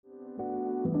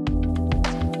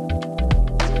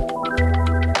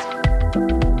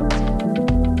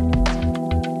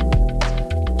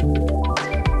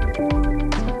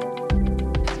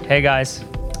Hey guys,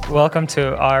 welcome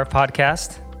to our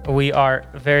podcast. We are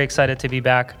very excited to be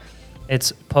back.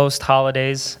 It's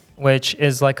post-holidays, which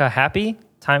is like a happy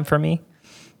time for me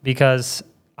because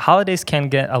holidays can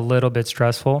get a little bit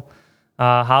stressful.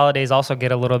 Holidays also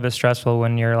get a little bit stressful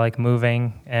when you're like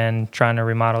moving and trying to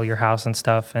remodel your house and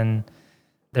stuff. And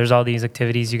there's all these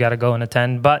activities you got to go and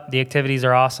attend, but the activities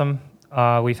are awesome.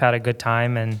 We've had a good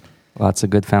time and lots of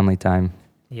good family time.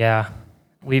 yeah,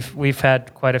 we've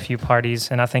had quite a few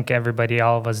parties, and I think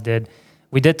all of us did.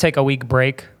 We did take a week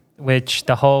break, which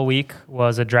the whole week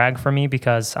was a drag for me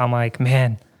because I'm like,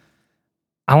 man,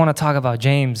 I want to talk about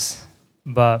James,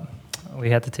 but we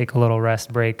had to take a little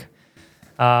rest break.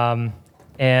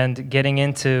 And getting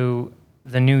into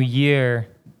the new year,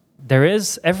 there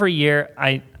is every year.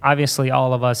 Obviously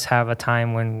all of us have a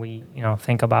time when we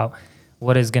think about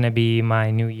what is going to be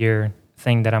my new year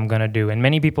thing that I'm going to do, and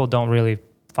many people don't really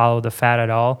follow the fad at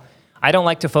all. I don't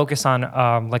like to focus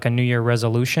on like a New Year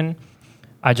resolution.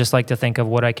 I just like to think of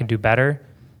what I can do better.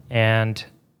 And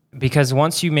because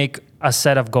once you make a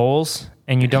set of goals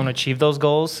and you don't achieve those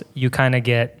goals, you kind of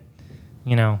get,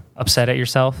 upset at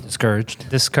yourself.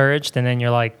 Discouraged. And then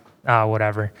you're like,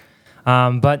 whatever.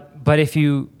 But if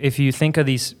you think of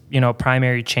these,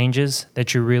 primary changes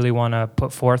that you really want to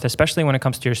put forth, especially when it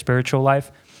comes to your spiritual life,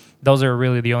 those are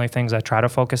really the only things I try to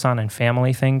focus on, and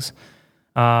family things.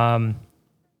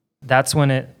 That's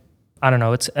when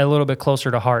it's a little bit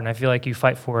closer to heart, and I feel like you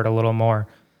fight for it a little more.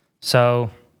 So,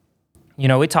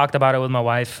 we talked about it with my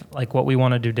wife, like what we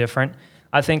want to do different.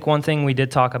 I think one thing we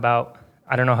did talk about,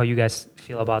 I don't know how you guys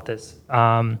feel about this,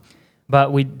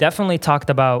 but we definitely talked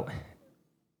about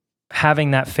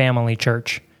having that family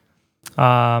church.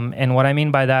 And what I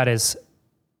mean by that is,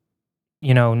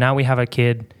 now we have a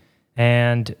kid,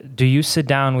 and do you sit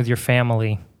down with your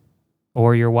family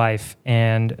or your wife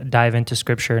and dive into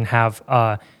scripture and have,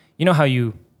 how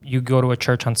you go to a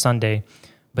church on Sunday,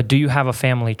 but do you have a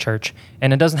family church?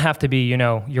 And it doesn't have to be,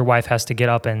 your wife has to get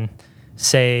up and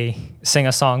sing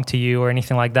a song to you or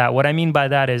anything like that. What I mean by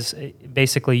that is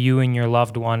basically you and your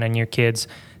loved one and your kids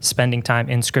spending time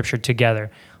in scripture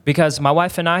together. Because my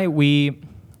wife and I, we,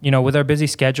 with our busy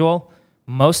schedule,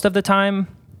 most of the time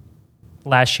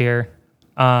last year,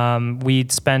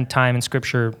 we'd spend time in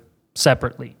scripture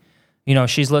separately.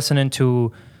 She's listening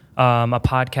to a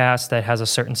podcast that has a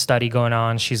certain study going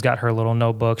on. She's got her little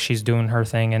notebook. She's doing her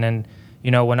thing. And then,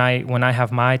 when I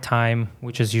have my time,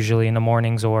 which is usually in the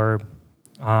mornings or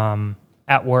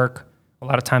at work, a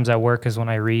lot of times at work is when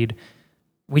I read.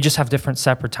 We just have different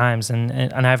separate times.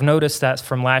 And I've noticed that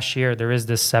from last year, there is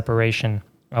this separation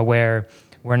where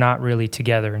we're not really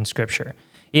together in scripture.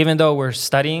 Even though we're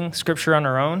studying scripture on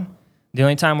our own, the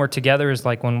only time we're together is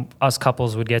like when us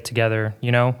couples would get together,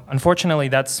 Unfortunately,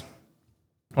 that's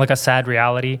like a sad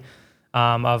reality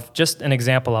of just an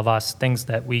example of us, things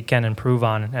that we can improve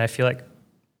on. And I feel like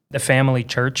the family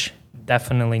church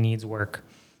definitely needs work.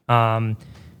 The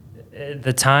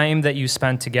time that you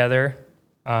spend together,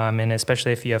 and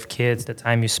especially if you have kids, the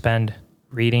time you spend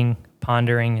reading,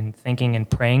 pondering, and thinking and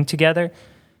praying together,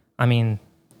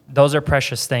 those are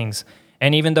precious things.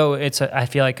 And even though I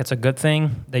feel like it's a good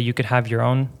thing that you could have your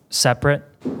own separate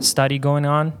study going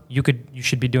on, you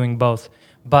should be doing both.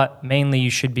 But mainly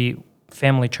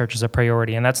family church is a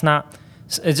priority. And it's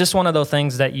just one of those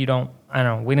things that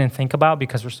we didn't think about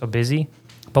because we're so busy.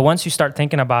 But once you start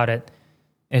thinking about it,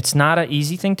 it's not an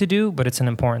easy thing to do, but it's an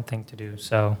important thing to do.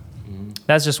 So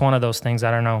that's just one of those things. I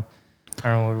don't know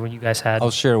what you guys had. I'll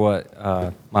share what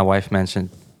my wife mentioned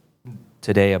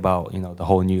today about, the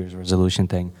whole New Year's resolution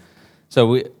thing.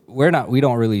 So we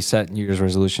don't really set New Year's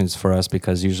resolutions for us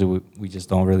because usually we just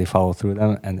don't really follow through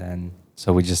them, and then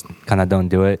so we just kind of don't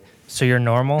do it. So you're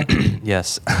normal?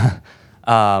 Yes,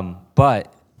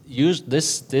 but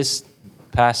this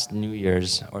past New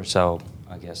Year's or so,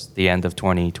 I guess the end of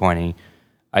 2020,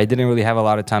 I didn't really have a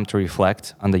lot of time to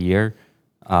reflect on the year.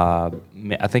 I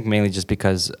think mainly just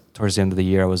because towards the end of the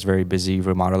year I was very busy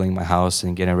remodeling my house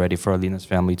and getting ready for Alina's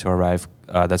family to arrive.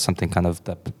 That's something kind of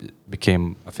that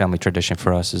became a family tradition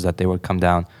for us, is that they would come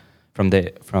down from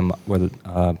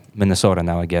Minnesota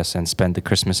now, I guess, and spend the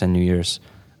Christmas and New Year's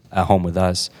at home with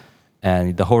us.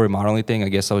 And the whole remodeling thing, I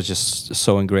guess I was just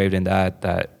so engraved in that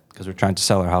because we're trying to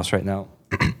sell our house right now,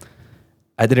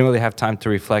 I didn't really have time to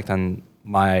reflect on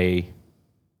my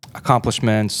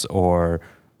accomplishments or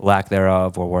lack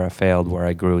thereof, or where I failed, where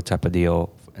I grew type of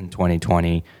deal in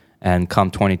 2020. And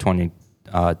come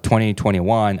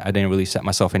 2021, I didn't really set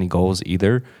myself any goals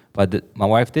either. But my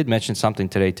wife did mention something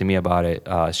today to me about it.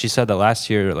 She said that last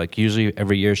year, like usually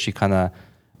every year, she kind of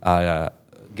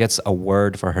gets a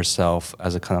word for herself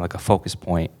as a kind of like a focus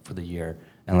point for the year.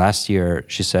 And last year,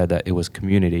 she said that it was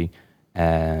community,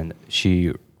 and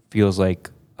she feels like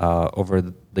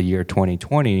over the year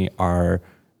 2020, our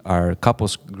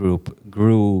couples group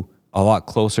grew a lot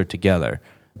closer together.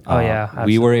 Oh, yeah,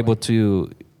 we were absolutely. able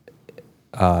to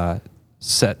I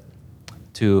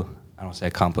don't say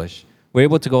accomplish. We're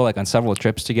able to go like on several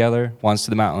trips together, once to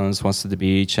the mountains, once to the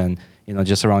beach, and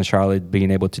just around Charlotte,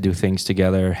 being able to do things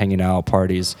together, hanging out,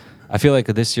 parties. I feel like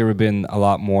this year we've been a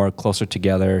lot more closer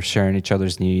together, sharing each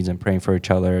other's needs and praying for each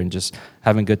other, and just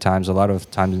having good times. A lot of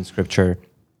times in Scripture,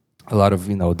 a lot of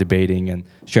debating and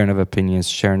sharing of opinions,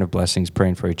 sharing of blessings,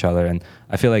 praying for each other. And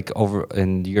I feel like over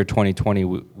in the year 2020,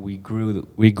 we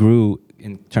grew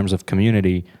in terms of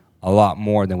community a lot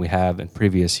more than we have in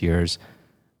previous years.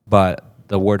 But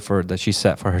the word that she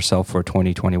set for herself for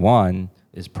 2021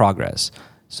 is progress.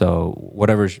 So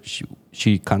whatever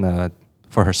she kind of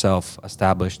for herself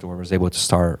established or was able to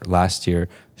start last year,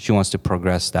 she wants to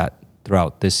progress that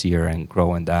throughout this year and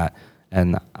grow in that.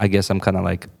 And I guess I'm kind of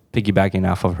like piggybacking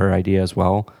off of her idea as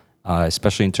well,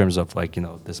 especially in terms of like,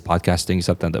 this podcasting,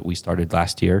 something that we started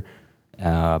last year.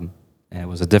 And it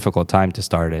was a difficult time to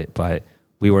start it, but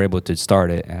we were able to start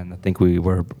it. And I think we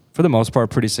were, for the most part,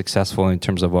 pretty successful in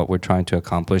terms of what we're trying to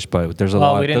accomplish. But there's a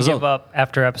lot. Well, we didn't give up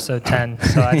after episode 10,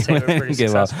 so I'd say we're pretty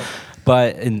successful.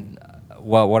 But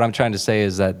what I'm trying to say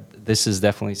is that this is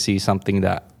definitely something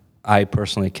that I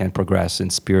personally can progress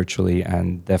in spiritually,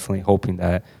 and definitely hoping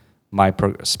that my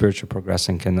spiritual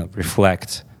progression can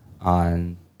reflect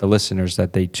on the listeners,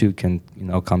 that they too can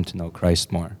come to know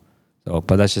Christ more. So,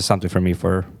 but that's just something for me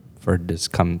for this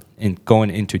going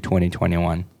into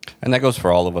 2021. And that goes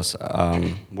for all of us.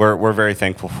 We're very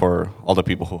thankful for all the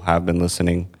people who have been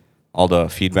listening, all the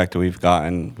feedback that we've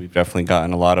gotten. We've definitely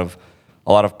gotten a lot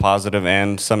of positive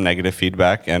and some negative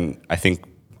feedback. And I think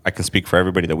I can speak for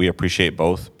everybody that we appreciate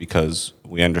both, because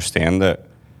we understand that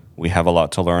we have a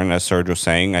lot to learn. As Serge was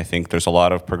saying, I think there's a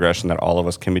lot of progression that all of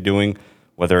us can be doing,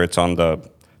 whether it's on the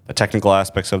technical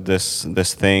aspects of this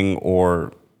thing,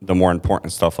 or the more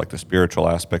important stuff like the spiritual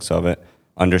aspects of it,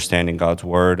 understanding God's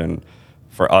word, and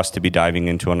for us to be diving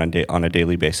into on a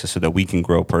daily basis so that we can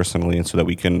grow personally and so that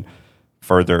we can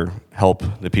further help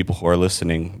the people who are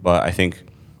listening. But I think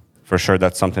for sure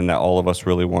that's something that all of us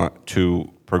really want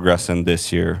to progress in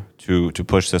this year, to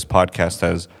push this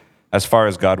podcast as far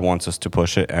as God wants us to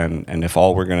push it. And if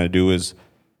all we're going to do is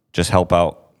just help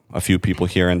out a few people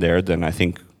here and there, then I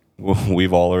think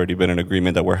we've all already been in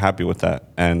agreement that we're happy with that.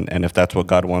 And if that's what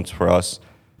God wants for us,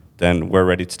 then we're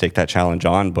ready to take that challenge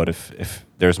on. But if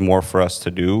there's more for us to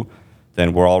do,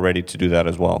 then we're all ready to do that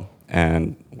as well.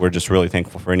 And we're just really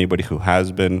thankful for anybody who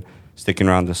has been sticking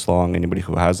around this long, anybody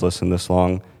who has listened this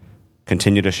long.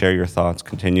 Continue to share your thoughts,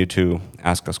 continue to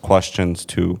ask us questions,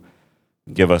 to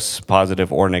give us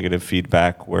positive or negative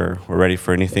feedback. We're ready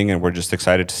for anything, and we're just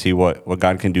excited to see what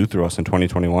God can do through us in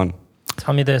 2021.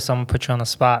 Tell me this, I'm going to put you on the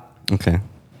spot. Okay.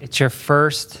 It's your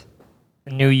first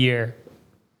new year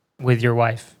with your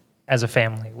wife as a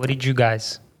family. What did you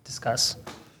guys discuss?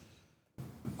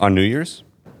 On New Year's,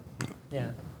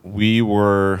 Yeah. we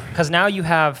were... Because now you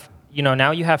have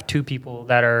two people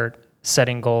that are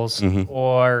setting goals,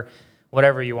 or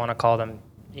whatever you want to call them,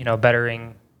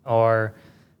 bettering or,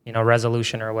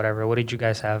 resolution or whatever. What did you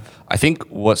guys have? I think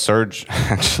what Serge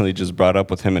actually just brought up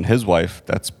with him and his wife,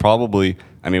 that's probably...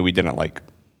 I mean, we didn't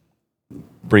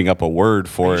bring up a word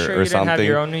for it or something. Didn't have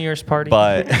your own New Year's party?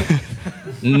 But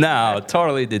no,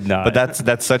 totally did not. But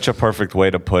that's such a perfect way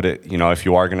to put it. If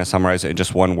you are going to summarize it in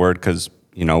just one word, because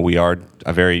we are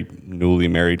a very newly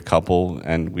married couple,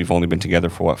 and we've only been together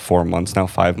for 5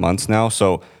 months now.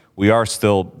 So we are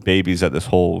still babies at this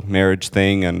whole marriage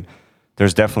thing, and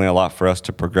there's definitely a lot for us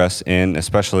to progress in,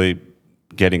 especially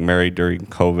getting married during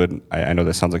COVID. I know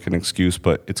that sounds like an excuse,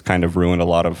 but it's kind of ruined a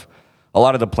lot of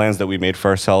the plans that we made for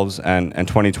ourselves. And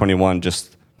 2021,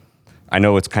 just, I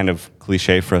know it's kind of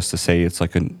cliche for us to say it's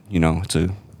like it's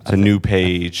a new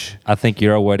page. I think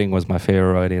your wedding was my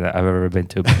favorite wedding that I've ever been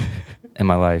to in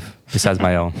my life, besides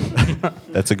my own.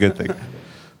 That's a good thing.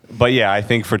 But yeah, I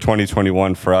think for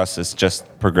 2021 for us, it's just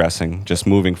progressing, just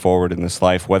moving forward in this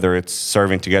life, whether it's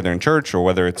serving together in church or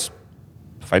whether it's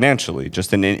financially,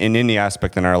 just in any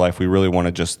aspect in our life. We really want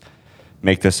to just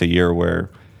make this a year where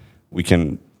we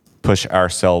can push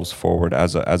ourselves forward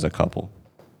as a couple.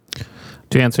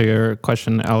 To answer your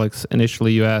question, Alex,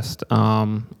 initially you asked,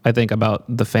 I think, about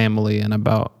the family and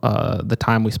about the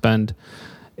time we spend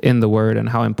in the Word and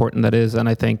how important that is. And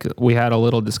I think we had a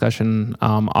little discussion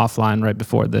offline right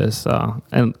before this,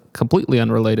 and completely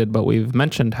unrelated, but we've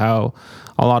mentioned how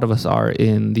a lot of us are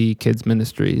in the kids'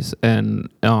 ministries. And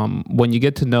when you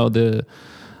get to know the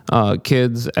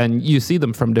kids, and you see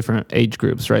them from different age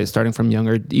groups, right? Starting from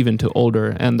younger even to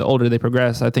older. And the older they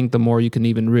progress, I think the more you can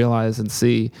even realize and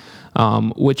see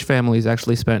which families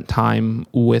actually spent time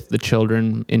with the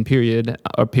children in period,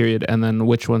 and then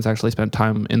which ones actually spent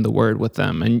time in the Word with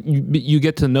them. And you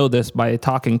get to know this by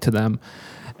talking to them.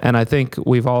 And I think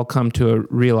we've all come to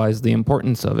realize the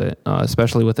importance of it,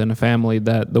 especially within a family,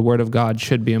 that the Word of God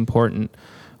should be important.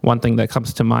 One thing that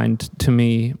comes to mind to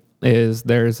me is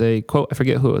there's a quote, I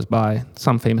forget who it was by,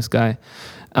 some famous guy.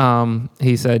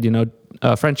 He said,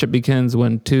 friendship begins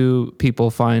when two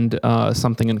people find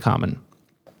something in common.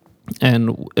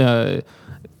 And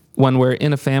when we're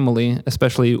in a family,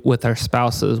 especially with our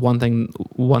spouses, one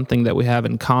thing that we have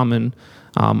in common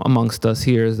amongst us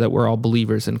here is that we're all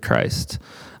believers in Christ.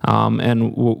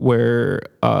 And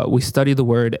we study the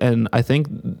Word, and I think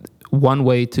one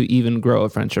way to even grow a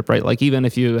friendship, right? Like even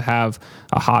if you have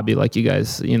a hobby, like you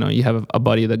guys, you have a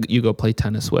buddy that you go play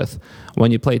tennis with. When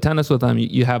you play tennis with them,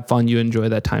 you have fun, you enjoy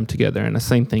that time together. And the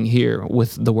same thing here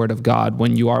with the Word of God.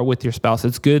 When you are with your spouse,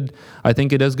 it's good. I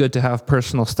think it is good to have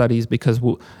personal studies because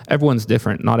everyone's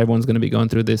different. Not everyone's going to be going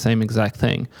through the same exact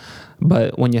thing.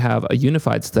 But when you have a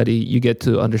unified study, you get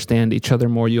to understand each other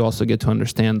more. You also get to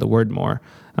understand the Word more.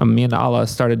 Me and Allah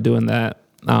started doing that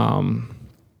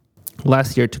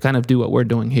last year to kind of do what we're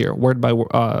doing here,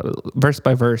 verse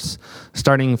by verse,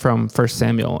 starting from 1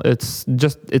 Samuel.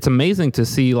 It's amazing to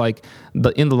see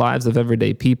in the lives of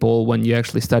everyday people when you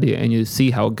actually study it and you see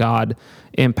how God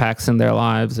impacts in their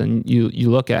lives, and you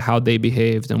look at how they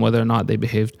behaved and whether or not they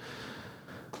behaved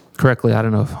correctly. I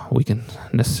don't know if we can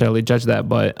necessarily judge that,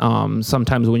 but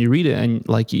sometimes when you read it and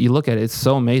you look at it, it's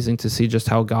so amazing to see just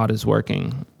how God is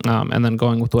working. And then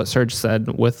going with what Serge said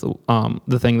with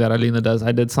the thing that Alina does,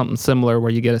 I did something similar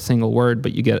where you get a single word,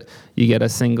 but you get a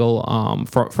single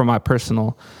for my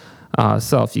personal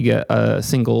self, you get a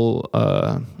single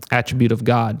attribute of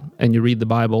God, and you read the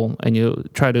Bible and you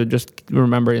try to just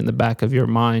remember in the back of your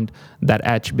mind that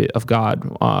attribute of God.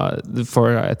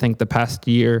 For I think the past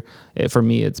year, for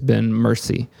me, it's been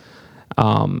mercy.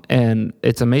 And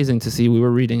it's amazing to see. We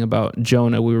were reading about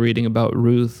Jonah, we were reading about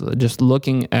Ruth, just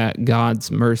looking at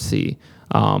God's mercy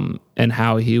and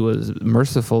how he was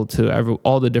merciful to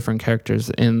all the different characters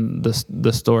in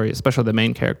the story, especially the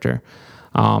main character.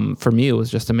 For me, it was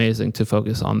just amazing to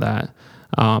focus on that.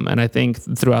 And I think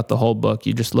throughout the whole book,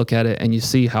 you just look at it and you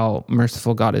see how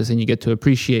merciful God is, and you get to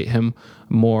appreciate him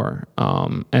more.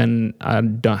 And I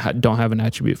don't have an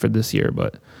attribute for this year,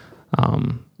 but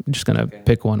I'm just going to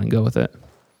pick one and go with it.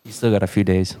 You still got a few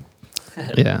days.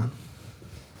 Yeah.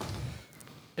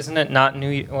 Isn't it not New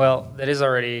Year? Well, that is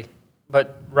already,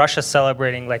 but Russia's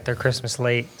celebrating their Christmas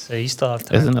late, so you still have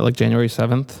time. Isn't it January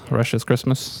 7th, Russia's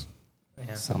Christmas?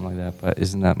 Yeah. Something like that, but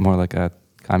isn't that more like a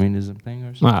communism thing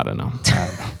or something? I don't know.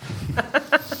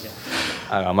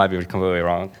 I don't know, I might be completely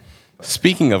wrong.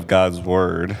 Speaking of God's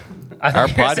Word, our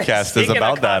podcast is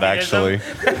about that, actually.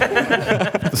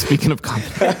 Speaking of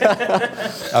communism.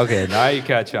 Okay, now you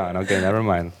catch on. Okay, never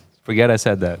mind. Forget I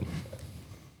said that.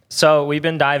 So we've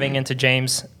been diving into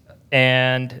James,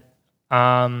 and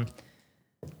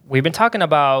we've been talking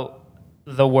about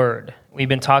the Word. We've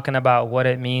been talking about what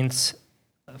it means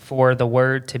for the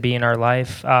Word to be in our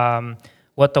life,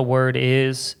 what the Word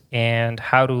is, and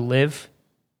how to live,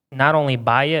 not only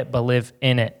by it, but live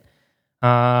in it.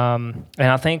 And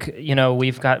I think,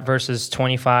 we've got verses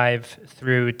 21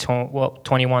 through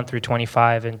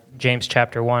 25 in James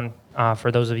chapter 1,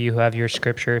 for those of you who have your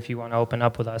scripture, if you want to open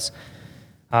up with us.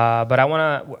 But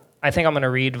I think I'm going to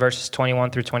read verses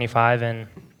 21 through 25, and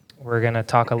we're going to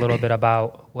talk a little bit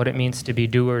about what it means to be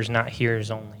doers, not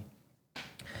hearers only.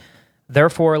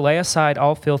 Therefore, lay aside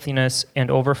all filthiness and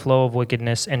overflow of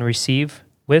wickedness, and receive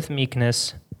with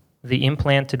meekness the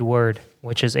implanted word,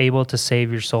 which is able to save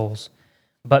your souls.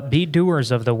 But be doers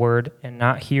of the word, and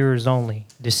not hearers only,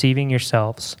 deceiving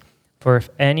yourselves. For if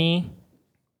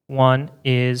anyone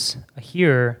is a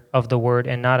hearer of the word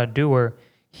and not a doer,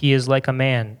 he is like a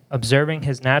man observing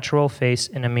his natural face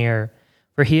in a mirror.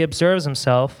 For he observes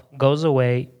himself, goes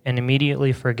away, and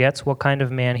immediately forgets what kind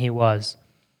of man he was.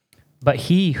 But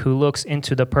he who looks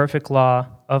into the perfect law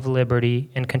of liberty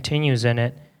and continues in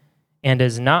it, and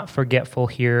is not forgetful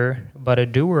hearer, but a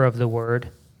doer of the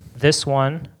word, this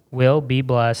one will be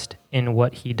blessed in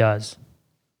what he does.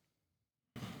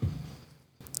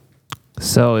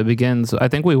 So it begins, I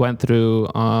think we went through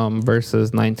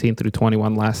verses 19 through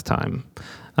 21 last time.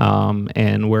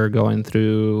 And we're going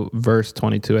through verse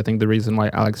 22. I think the reason why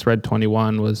Alex read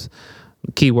 21 was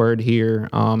key word here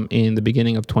in the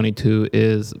beginning of 22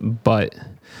 is but.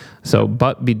 So,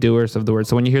 but be doers of the word.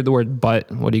 So when you hear the word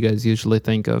but, what do you guys usually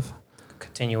think of?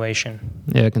 continuation.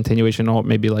 Yeah, continuation, or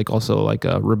maybe like also like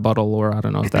a rebuttal, or I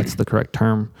don't know if that's the correct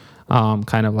term.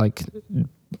 Kind of like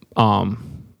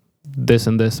this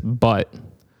and this, but.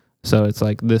 So it's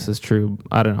like, this is true.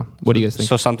 I don't know. What do you guys think?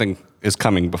 So something is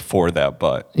coming before that,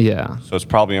 but Yeah. so it's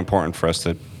probably important for us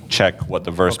to check what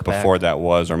the verse Look back. before that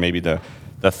was, or maybe the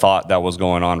thought that was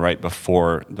going on right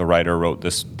before the writer wrote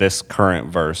this current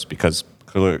verse, because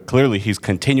clearly he's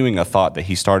continuing a thought that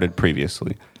he started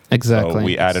previously. Exactly. So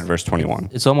we added verse 21.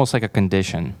 It's almost like a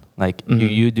condition. Like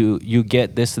you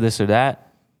get this or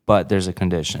that, but there's a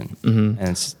condition.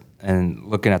 And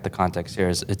looking at the context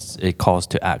here, it calls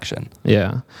to action.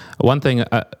 Yeah. One thing,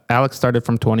 Alex started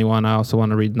from 21. I also want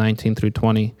to read 19 through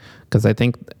 20, because I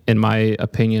think, in my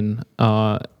opinion,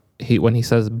 when he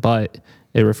says "but,"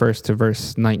 it refers to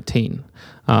verse 19,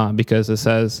 because it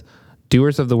says,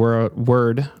 "Doers of the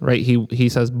word," right? He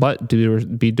says, "But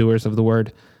be doers of the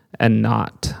word, and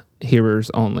not hearers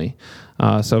only."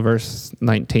 So verse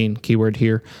 19, keyword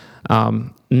here.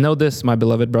 Know this, my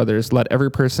beloved brothers, let every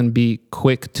person be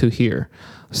quick to hear,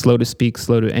 slow to speak,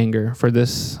 slow to anger. For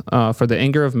the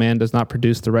anger of man does not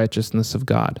produce the righteousness of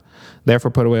God. Therefore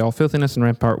put away all filthiness and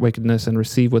rampart wickedness, and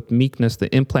receive with meekness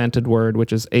the implanted word,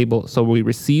 which is able. So we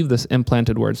receive this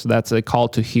implanted word. So that's a call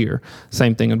to hear.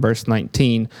 Same thing in verse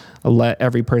 19. Let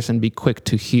every person be quick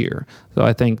to hear. So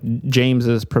I think James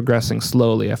is progressing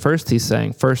slowly. At first he's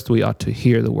saying, first we ought to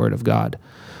hear the word of God.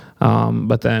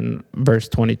 But then verse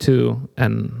 22,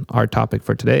 and our topic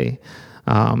for today,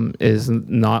 is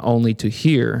not only to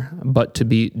hear, but to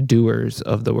be doers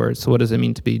of the word. So what does it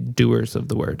mean to be doers of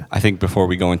the word? I think before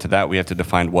we go into that, we have to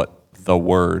define what the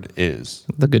word is.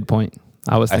 The good point.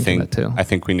 I was thinking that too. I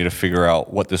think we need to figure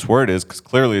out what this word is, because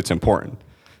clearly it's important.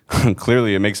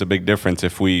 Clearly it makes a big difference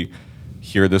if we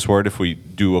hear this word, if we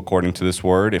do according to this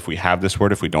word, if we have this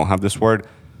word, if we don't have this word.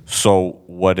 So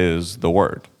what is the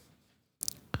word?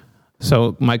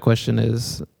 So my question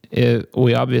is,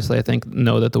 we obviously, I think,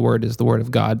 know that the word is the word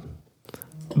of God,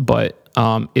 but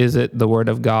is it the word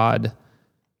of God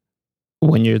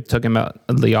when you're talking about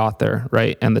the author,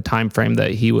 right, and the time frame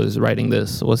that he was writing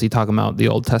this? Was he talking about the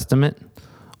Old Testament,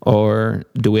 or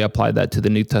do we apply that to the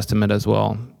New Testament as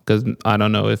well? Because I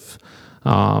don't know if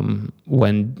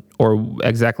when or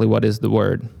exactly what is the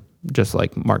word, just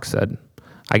like Mark said.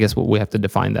 I guess we have to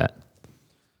define that.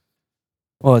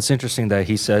 Well, it's interesting that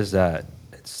he says that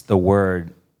it's the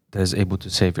word that is able to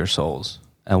save your souls.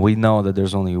 And we know that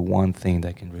there's only one thing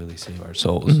that can really save our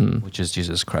souls, which is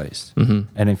Jesus Christ.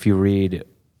 And if you read,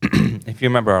 if you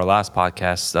remember our last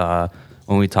podcast,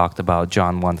 when we talked about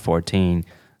John 1:14,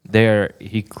 there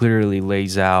he clearly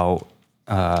lays out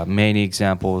many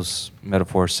examples,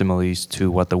 metaphors, similes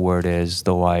to what the word is,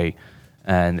 the light.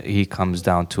 And he comes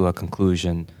down to a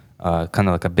conclusion, kind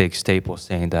of like a big staple,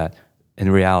 saying that in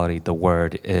reality, the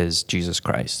word is Jesus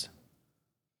Christ.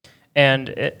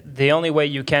 And the only way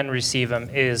you can receive him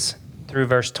is through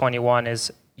verse 21,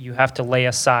 is you have to lay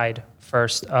aside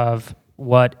first of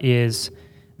what is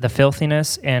the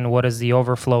filthiness and what is the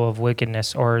overflow of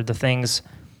wickedness, or the things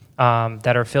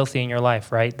that are filthy in your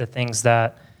life, right? The things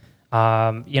that,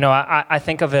 I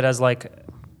think of it as like,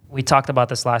 we talked about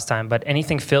this last time, but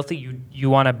anything filthy, you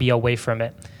want to be away from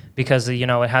it. Because, it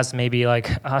has maybe like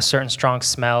a certain strong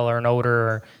smell or an odor,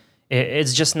 or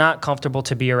it's just not comfortable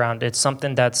to be around. It's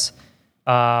something that's,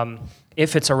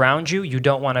 if it's around you, you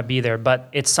don't want to be there, but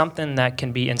it's something that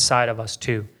can be inside of us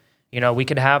too. We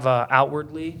could have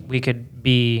outwardly, we could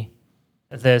be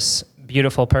this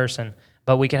beautiful person,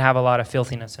 but we can have a lot of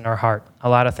filthiness in our heart, a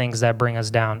lot of things that bring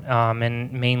us down,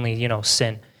 and mainly,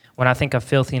 sin. When I think of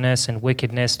filthiness and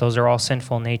wickedness, those are all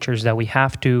sinful natures that we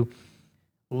have to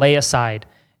lay aside.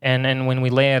 And when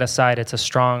we lay it aside, it's a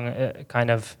strong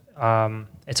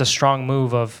it's a strong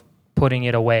move of putting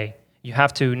it away. You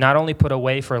have to not only put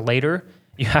away for later,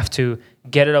 you have to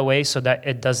get it away so that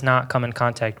it does not come in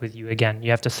contact with you again.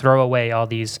 You have to throw away all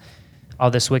this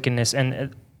wickedness,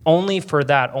 and only for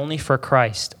that, only for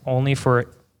Christ, only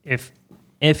for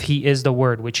if he is the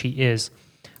word, which he is.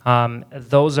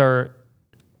 Those are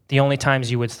the only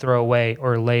times you would throw away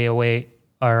or lay away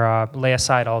or lay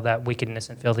aside all that wickedness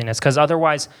and filthiness. Because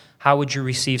otherwise, how would you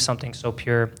receive something so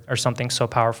pure or something so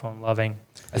powerful and loving?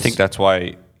 I think that's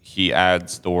why he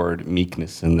adds the word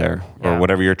meekness in there, or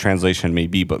whatever your translation may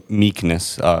be, but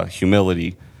meekness,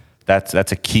 humility, that's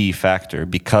a key factor,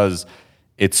 because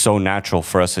it's so natural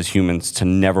for us as humans to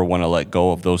never want to let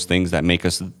go of those things that make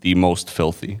us the most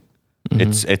filthy.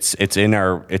 It's in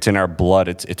our blood.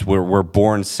 It's we're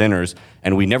born sinners,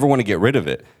 and we never want to get rid of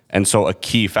it. And so a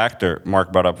key factor,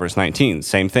 Mark brought up verse 19,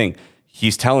 same thing.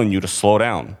 He's telling you to slow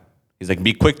down. He's like,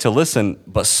 be quick to listen,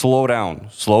 but slow down.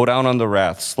 Slow down on the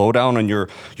wrath. Slow down on your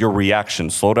reaction.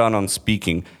 Slow down on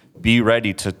speaking. Be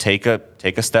ready to take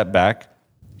a step back,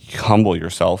 humble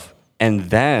yourself, and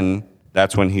then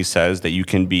that's when he says that you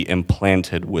can be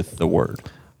implanted with the word.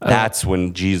 That's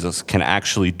when Jesus can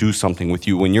actually do something with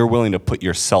you, when you're willing to put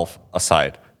yourself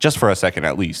aside, just for a second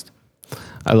at least.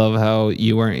 I love how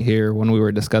you weren't here when we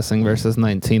were discussing verses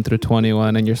 19 through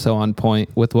 21, and you're so on point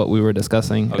with what we were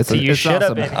discussing. So you should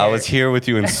have been. I was here with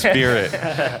you in spirit.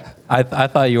 I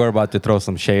thought you were about to throw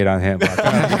some shade on him.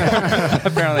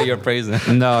 Apparently you're praising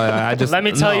him. No, I just Let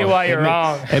me tell you why you're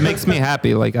wrong. It makes me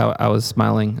happy. Like I was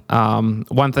smiling.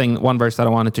 One verse that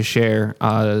I wanted to share.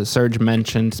 Serge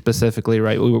mentioned specifically,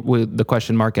 right? The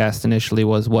question Mark asked initially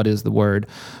was, "What is the word?"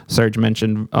 Serge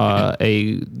mentioned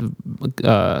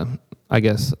I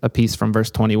guess a piece from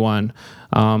verse 21.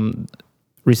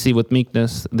 Receive with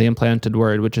meekness the implanted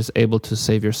word, which is able to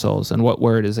save your souls. And what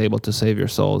word is able to save your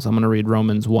souls? I'm going to read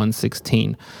Romans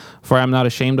 1:16. For I am not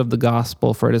ashamed of the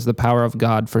gospel, for it is the power of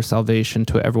God for salvation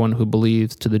to everyone who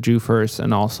believes, to the Jew first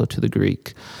and also to the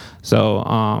Greek. So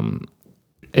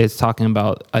it's talking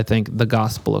about, I think, the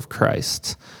gospel of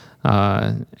Christ,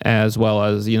 as well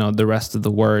as, the rest of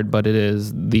the word, but it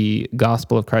is the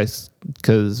gospel of Christ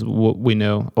because we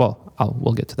know,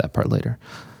 we'll get to that part later,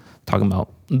 talking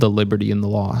about the liberty in the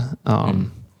law.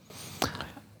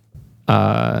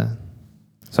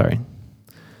 Sorry.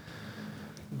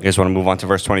 You guys want to move on to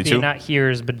verse 22? Be not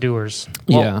hearers, but doers.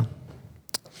 Yeah.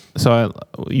 So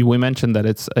we mentioned that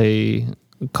it's a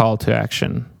call to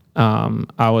action.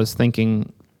 I was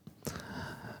thinking,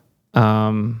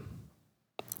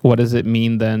 what does it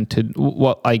mean then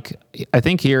I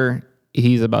think here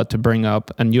he's about to bring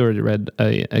up, and you already read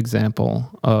an example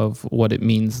of what it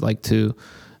means like to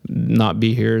not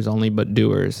be hearers only, but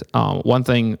doers. One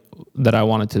thing that I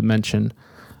wanted to mention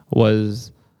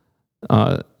was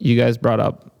you guys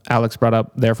Alex brought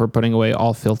up, therefore putting away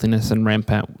all filthiness and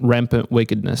rampant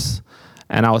wickedness.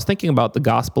 And I was thinking about the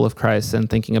gospel of Christ and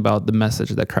thinking about the message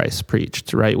that Christ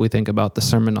preached, right? We think about the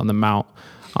Sermon on the Mount.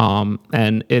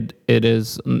 And it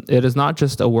is not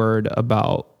just a word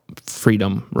about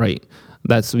freedom, right?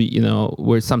 That's,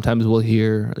 where sometimes we'll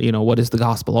hear, what is the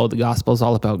gospel? Oh, the gospel is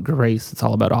all about grace. It's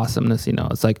all about awesomeness.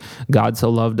 It's like God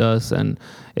so loved us and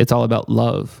it's all about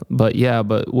love. But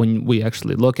when we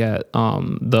actually look at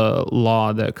the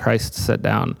law that Christ set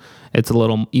down, it's a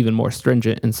little even more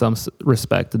stringent in some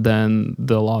respect than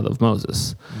the law of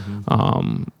Moses.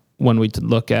 Mm-hmm. When we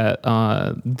look at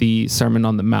the Sermon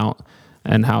on the Mount,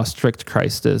 and how strict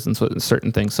Christ is and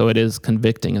certain things. So it is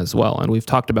convicting as well. And we've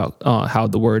talked about how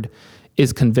the word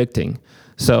is convicting.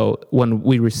 So when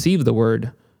we receive the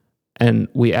word, and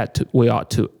we ought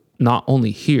to not only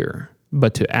hear,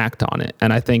 but to act on it.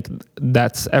 And I think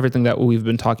that's everything that we've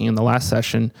been talking in the last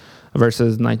session,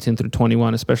 verses 19 through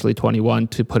 21, especially 21,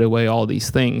 to put away all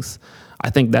these things. I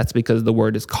think that's because the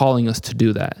word is calling us to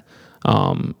do that.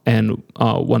 And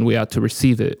when we ought to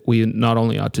receive it, we not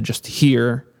only ought to just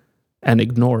hear and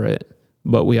ignore it,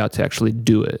 but we ought to actually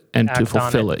do it and Act to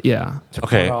fulfill it. Yeah.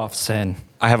 Okay. Put off sin.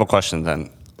 I have a question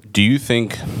then. Do you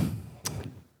think,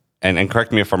 and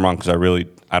correct me if I'm wrong, because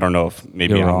I don't know if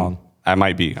maybe You're wrong. I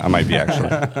might be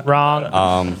actually.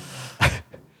 Wrong.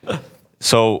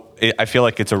 So I feel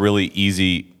like it's really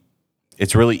easy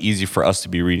for us to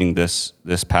be reading this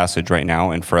passage right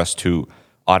now and for us to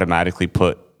automatically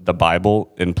put the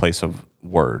Bible in place of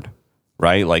word.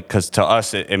 Right? Like, because to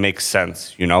us, it makes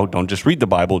sense, don't just read the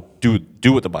Bible, do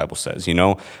what the Bible says,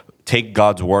 take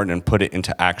God's word and put it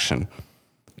into action.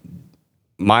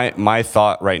 My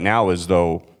thought right now is,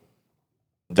 though,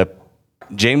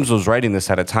 James was writing this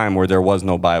at a time where there was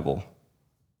no Bible.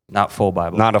 Not full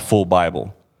Bible. Not a full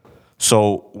Bible.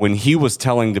 So when he was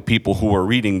telling the people who were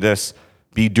reading this,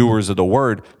 be doers of the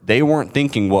word, they weren't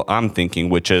thinking what I'm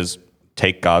thinking, which is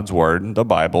take God's word, the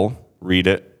Bible, read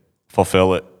it,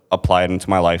 fulfill it, apply it into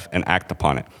my life, and act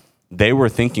upon it. They were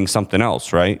thinking something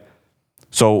else, right?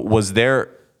 So was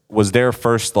their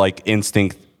first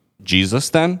instinct Jesus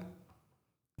then?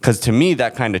 Because to me,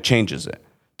 that kind of changes it.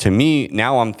 To me,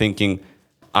 now I'm thinking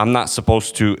I'm not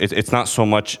supposed to, it's not so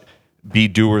much be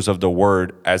doers of the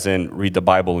word as in read the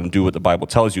Bible and do what the Bible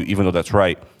tells you, even though that's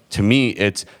right. To me,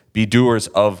 it's be doers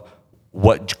of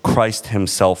what Christ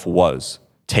himself was.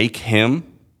 Take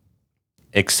him,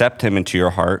 accept him into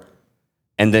your heart,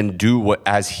 and then do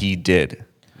as he did.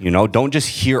 Don't just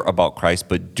hear about Christ,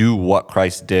 but do what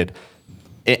Christ did.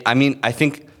 I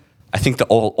think the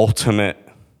ultimate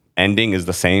ending is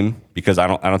the same, because I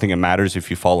don't think it matters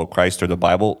if you follow Christ or the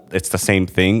Bible. It's the same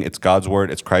thing. It's God's word.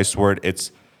 It's Christ's word.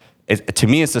 To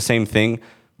me, it's the same thing.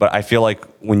 But I feel like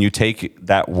when you take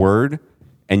that word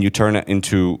and you turn it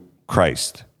into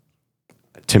Christ,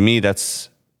 to me,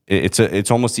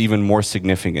 it's almost even more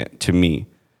significant to me,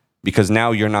 because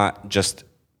now you're not just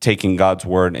taking God's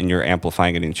word and you're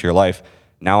amplifying it into your life.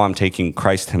 Now I'm taking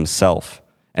Christ himself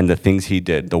and the things he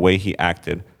did, the way he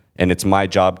acted, and it's my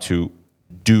job to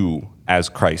do as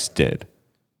Christ did,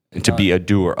 and to be a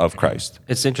doer of Christ.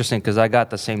 It's interesting because I got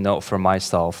the same note for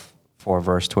myself for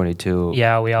verse 22.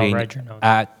 Yeah, we all Being read your notes.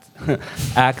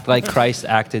 Act like Christ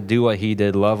acted, do what he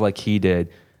did, love like he did.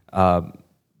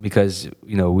 Because,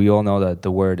 we all know that the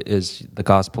word is the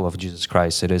gospel of Jesus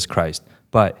Christ. It is Christ.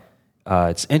 But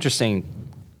it's interesting.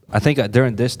 I think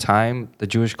during this time, the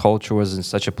Jewish culture was in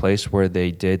such a place where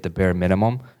they did the bare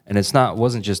minimum. And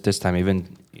wasn't just this time,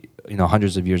 even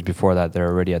hundreds of years before that, they're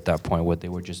already at that point where they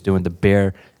were just doing the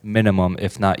bare minimum,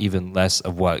 if not even less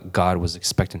of what God was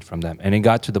expecting from them. And it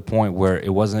got to the point where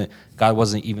God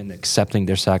wasn't even accepting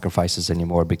their sacrifices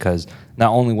anymore, because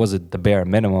not only was it the bare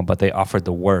minimum, but they offered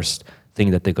the worst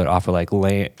thing that they could offer, like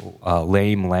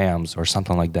lame lambs or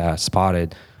something like that,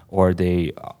 spotted, or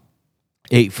they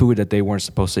ate food that they weren't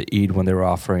supposed to eat when they were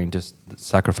offering just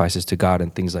sacrifices to God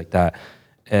and things like that.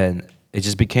 And it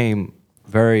just became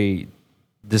very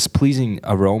displeasing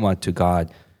aroma to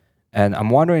God. And I'm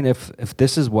wondering if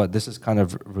this is what this is kind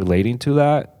of relating to,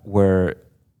 that where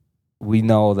we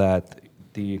know that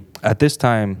at this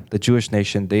time the Jewish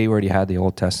nation, they already had the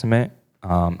Old Testament,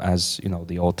 as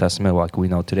the Old Testament, like we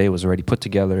know today, was already put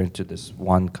together into this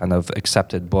one kind of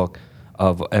accepted book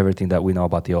of everything that we know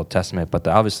about the Old Testament. But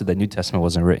obviously the New Testament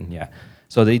wasn't written yet,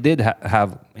 so they did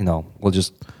have we'll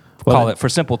just call it, for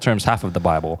simple terms, half of the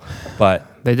Bible.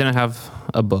 But They didn't have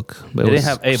a book. They didn't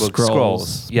have a book,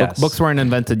 scrolls. Yes. Books weren't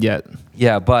invented yyet.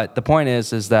 Yeah, but the point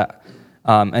is that,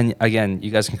 and again,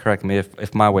 you guys can correct me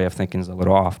if my way of thinking is a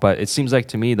little off, but it seems like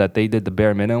to me that they did the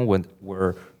bare minimum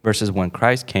versus when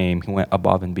Christ came, he went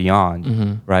above and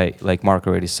beyond, right? Like Mark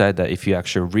already said, that if you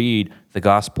actually read the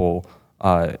gospel,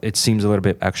 it seems a little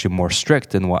bit actually more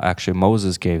strict than what actually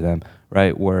Moses gave them,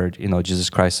 right? Where, Jesus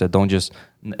Christ said,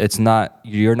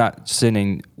 you're not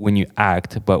sinning when you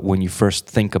act, but when you first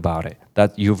think about it,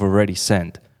 that you've already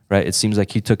sinned, right? It seems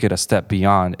like he took it a step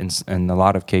beyond in a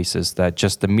lot of cases, that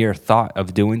just the mere thought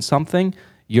of doing something,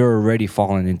 you're already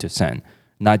fallen into sin,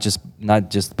 not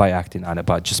just by acting on it,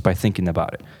 but just by thinking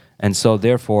about it. And so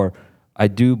therefore,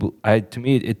 to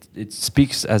me, it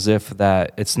speaks as if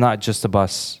that it's not just about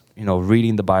us,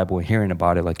 reading the Bible and hearing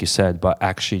about it, like you said, but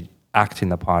actually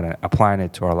acting upon it, applying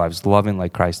it to our lives, loving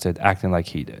like Christ did, acting like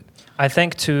he did. I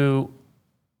think to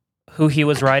who he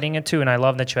was writing it to, and I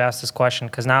love that you asked this question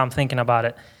because now I'm thinking about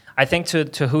it. I think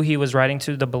to who he was writing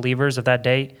to, the believers of that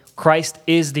day, Christ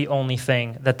is the only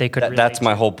thing that they could relate That's to.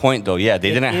 my whole point, though. Yeah,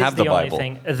 they didn't have the Bible.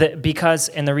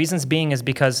 And the reasons being is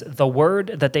because the word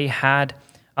that they had,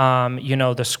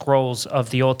 the scrolls of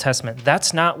the Old Testament,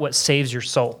 that's not what saves your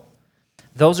soul.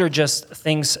 Those are just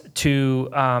things to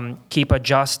keep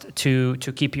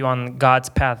to keep you on God's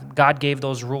path. God gave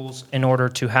those rules in order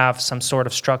to have some sort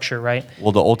of structure, right?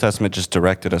 Well, the Old Testament just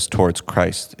directed us towards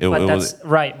Christ.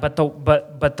 But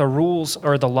the rules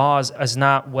or the laws is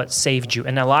not what saved you.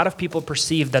 And a lot of people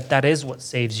perceive that is what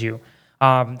saves you.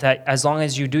 That as long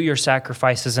as you do your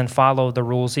sacrifices and follow the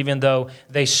rules, even though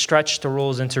they stretch the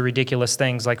rules into ridiculous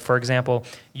things. Like, for example,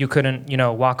 you couldn't,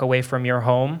 walk away from your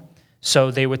home.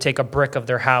 So they would take a brick of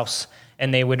their house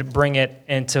and they would bring it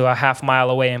into a half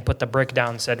mile away and put the brick down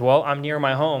and said, well, I'm near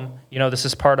my home. This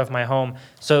is part of my home.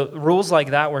 So rules like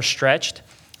that were stretched.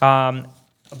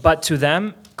 But to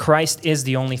them, Christ is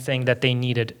the only thing that they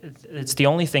needed. It's the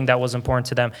only thing that was important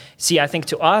to them. See, I think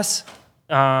to us,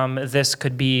 this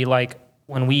could be like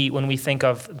when we think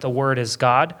of the word as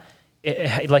God,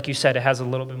 like you said, it has a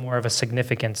little bit more of a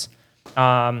significance.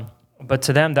 But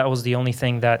to them, that was the only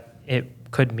thing that it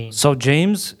could mean. So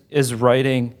James is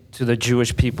writing to the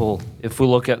Jewish people. If we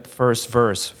look at first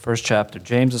chapter,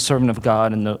 James, a servant of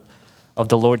God and of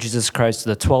the Lord Jesus Christ, to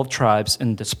the 12 tribes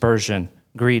in dispersion,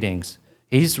 greetings.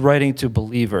 He's writing to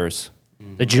believers,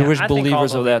 the Jewish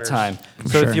believers of that time.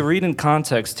 So if you read in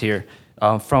context here,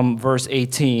 from verse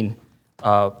 18,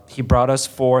 he brought us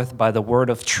forth by the word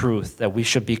of truth, that we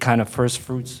should be kind of first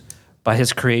fruits by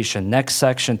his creation. Next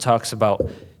section talks about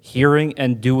hearing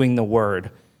and doing the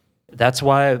word. That's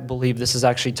why I believe this is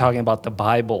actually talking about the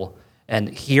Bible and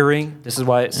hearing. This is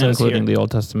why it says including here, the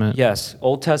Old Testament. Yes,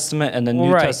 Old Testament and the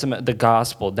New Testament, the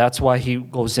gospel. That's why he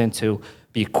goes into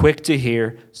be quick to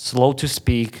hear, slow to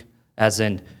speak, as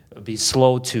in be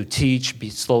slow to teach, be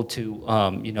slow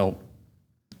to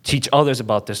teach others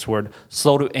about this word,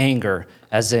 slow to anger,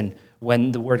 as in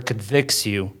when the word convicts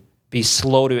you, be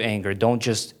slow to anger. Don't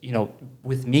just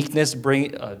with meekness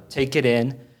take it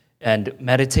in. and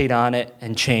meditate on it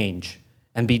and change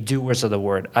and be doers of the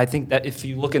word. I think that if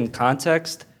you look in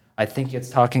context, I think it's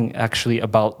talking actually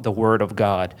about the word of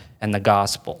God and the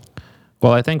gospel.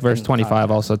 Well, I think verse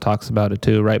 25 also talks about it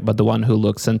too, right? But the one who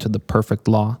looks into the perfect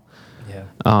law. Yeah.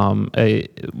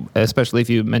 Especially if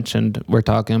you mentioned, we're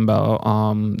talking about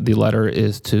the letter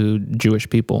is to Jewish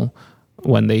people.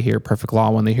 When they hear perfect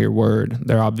law, when they hear word,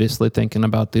 they're obviously thinking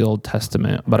about the Old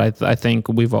Testament. But I think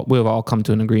we've all come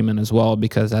to an agreement as well,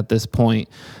 because at this point,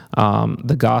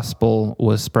 the gospel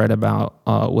was spread about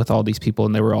with all these people,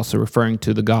 and they were also referring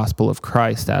to the gospel of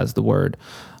Christ as the word,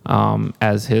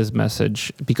 as his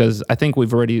message. Because I think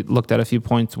we've already looked at a few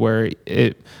points where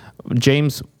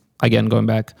James, again, going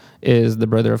back, is the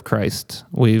brother of Christ.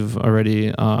 We've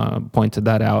already pointed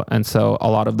that out. And so a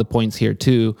lot of the points here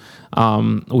too,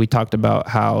 we talked about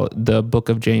how the book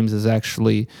of James is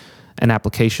actually an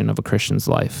application of a Christian's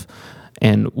life.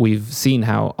 And we've seen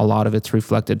how a lot of it's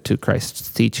reflected to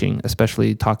Christ's teaching,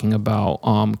 especially talking about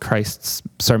Christ's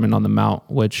Sermon on the Mount,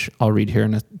 which I'll read here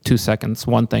in 2 seconds.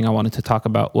 One thing I wanted to talk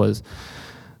about was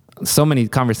so many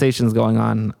conversations going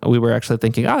on. We were actually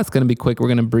thinking, it's going to be quick. We're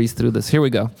going to breeze through this. Here we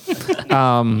go.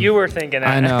 You were thinking that.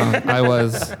 I know.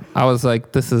 I was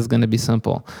like, this is going to be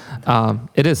simple.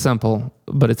 It is simple,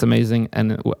 but it's amazing.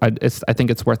 And I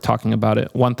think it's worth talking about it.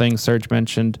 One thing Serge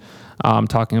mentioned,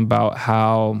 talking about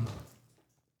how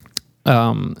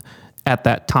at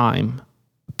that time,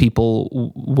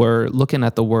 people were looking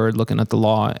at the word, looking at the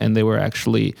law, and they were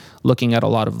actually looking at a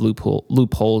lot of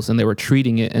loopholes, and they were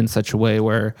treating it in such a way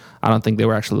where I don't think they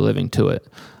were actually living to it.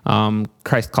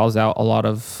 Christ calls out a lot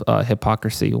of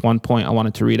hypocrisy. One point I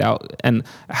wanted to read out, and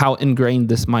how ingrained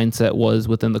this mindset was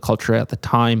within the culture at the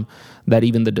time, that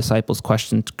even the disciples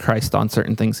questioned Christ on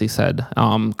certain things he said.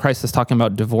 Christ is talking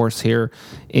about divorce here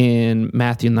in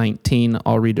Matthew 19.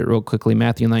 I'll read it real quickly.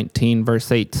 Matthew 19,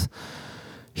 verse 8.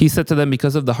 He said to them,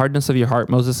 because of the hardness of your heart,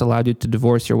 Moses allowed you to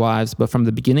divorce your wives, but from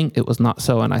the beginning it was not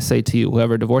so. And I say to you,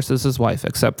 whoever divorces his wife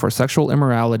except for sexual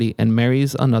immorality and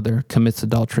marries another commits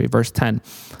adultery. Verse 10,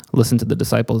 listen to the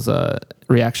disciples'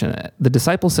 reaction. The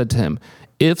disciples said to him,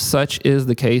 if such is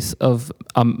the case of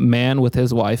a man with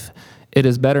his wife, it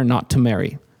is better not to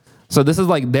marry. So this is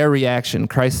like their reaction.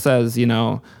 Christ says, you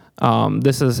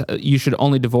should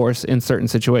only divorce in certain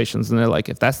situations. And they're like,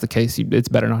 if that's the case, it's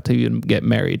better not to even get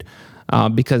married.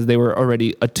 Because they were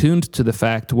already attuned to the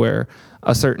fact where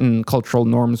a certain cultural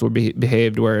norms were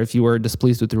behaved, where if you were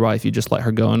displeased with your wife, you just let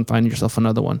her go and find yourself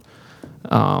another one.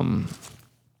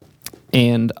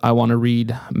 And I want to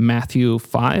read Matthew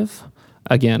 5,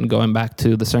 again, going back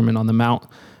to the Sermon on the Mount,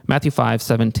 Matthew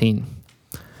 5:17.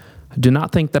 Do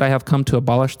not think that I have come to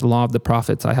abolish the law of the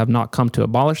prophets. I have not come to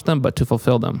abolish them, but to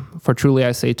fulfill them. For truly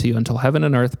I say to you, until heaven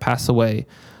and earth pass away,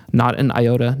 not an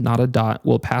iota, not a dot,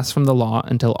 will pass from the law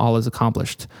until all is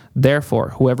accomplished.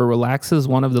 Therefore, whoever relaxes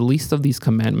one of the least of these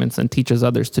commandments and teaches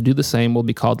others to do the same will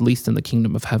be called least in the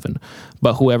kingdom of heaven.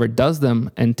 But whoever does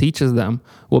them and teaches them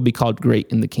will be called great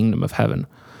in the kingdom of heaven.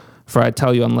 For I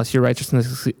tell you, unless your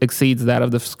righteousness exceeds that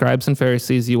of the scribes and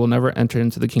Pharisees, you will never enter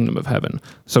into the kingdom of heaven.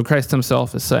 So Christ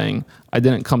himself is saying, I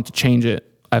didn't come to change it,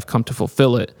 I've come to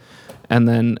fulfill it. And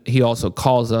then he also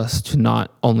calls us to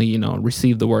not only,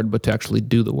 receive the word, but to actually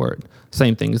do the word.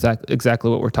 Same thing, exactly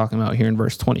what we're talking about here in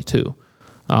verse 22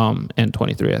 and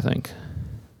 23, I think.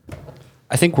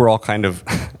 I think we're all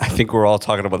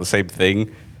talking about the same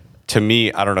thing. To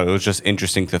me, I don't know, it was just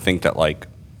interesting to think that like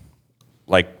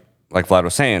Vlad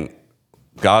was saying,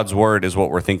 God's word is what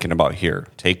we're thinking about here.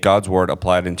 Take God's word,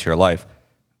 apply it into your life.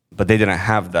 But they didn't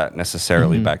have that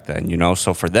necessarily back then,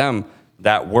 So for them,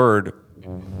 that word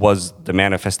was the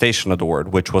manifestation of the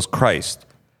word, which was Christ.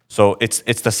 So it's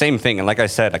the same thing. And like I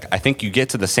said, I think you get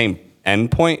to the same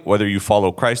end point, whether you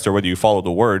follow Christ or whether you follow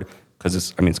the word, because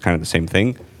it's kind of the same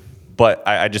thing. But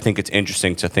I just think it's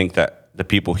interesting to think that the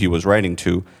people he was writing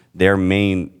to, their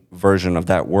main version of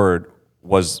that word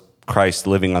was Christ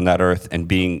living on that earth and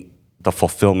being the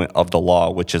fulfillment of the law,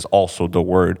 which is also the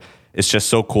word. It's just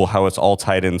so cool how it's all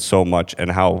tied in so much, and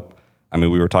how, we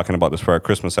were talking about this for our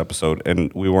Christmas episode,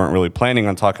 and we weren't really planning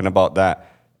on talking about that,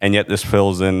 and yet this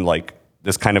fills in,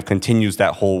 this kind of continues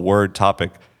that whole word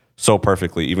topic so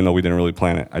perfectly, even though we didn't really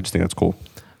plan it. I just think that's cool.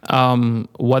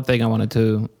 One thing I wanted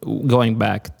to, going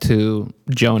back to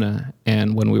Jonah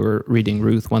And when we were reading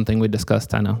Ruth, one thing we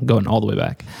discussed, I know, going all the way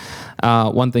back,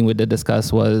 one thing we did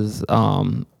discuss was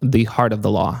the heart of the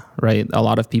law, right? A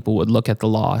lot of people would look at the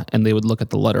law and they would look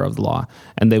at the letter of the law,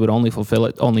 and they would only fulfill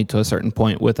it only to a certain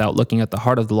point without looking at the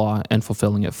heart of the law and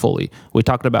fulfilling it fully. We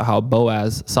talked about how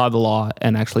Boaz saw the law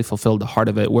and actually fulfilled the heart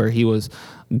of it, where he was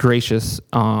gracious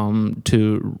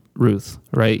to Ruth,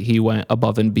 right? He went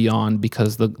above and beyond,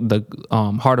 because the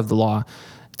heart of the law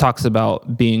talks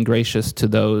about being gracious to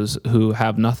those who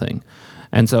have nothing.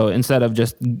 And so instead of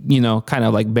just, kind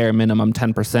of like bare minimum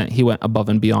 10%, he went above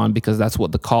and beyond, because that's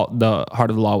what the heart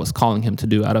of the law was calling him to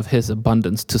do, out of his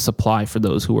abundance to supply for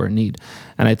those who were in need.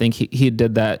 And I think he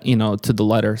did that, to the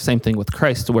letter. Same thing with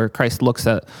Christ, where Christ looks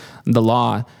at the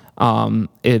law.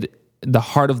 The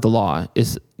heart of the law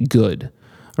is good,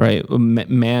 right?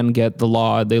 Man get the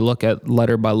law, they look at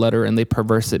letter by letter, and they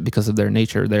perverse it because of their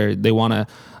nature. They want to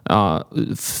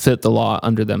fit the law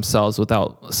under themselves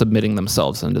without submitting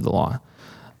themselves under the law.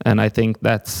 And I think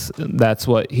that's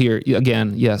what here,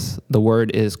 again, yes, the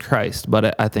word is Christ,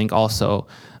 but I think also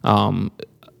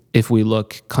if we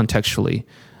look contextually,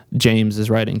 James is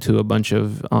writing to a bunch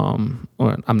of,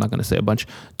 or I'm not going to say a bunch,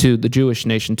 to the Jewish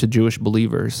nation, to Jewish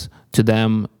believers. To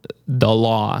them, the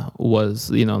law was,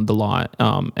 the law.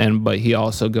 But he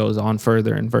also goes on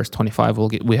further in verse 25.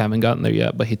 We haven't gotten there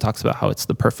yet, but he talks about how it's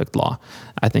the perfect law.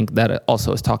 I think that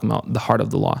also is talking about the heart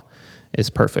of the law is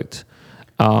perfect.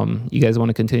 You guys want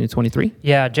to continue 23?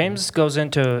 Yeah, James goes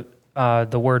into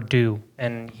the word do,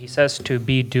 and he says to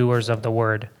be doers of the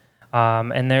word.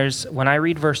 And when I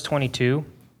read verse 22,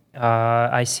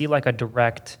 I see like a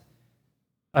direct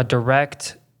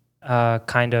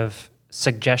kind of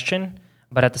suggestion,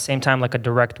 but at the same time like a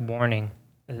direct warning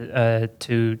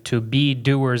to be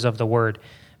doers of the word.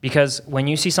 Because when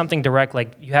you see something direct,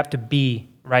 like you have to be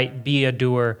a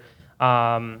doer.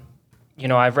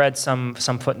 I've read some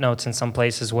footnotes in some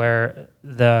places where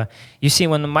you see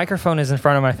when the microphone is in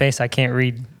front of my face, I can't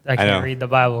read the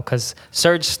Bible because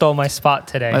Serge stole my spot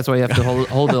today. That's why you have to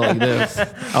hold it like this,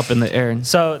 up in the air.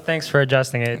 So thanks for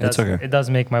adjusting it. It's okay. It does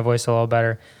make my voice a little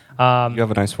better. You have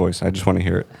a nice voice. I just want to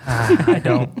hear it. I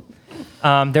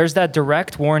don't. There's that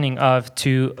direct warning of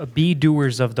to be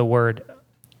doers of the word.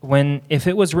 If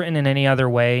it was written in any other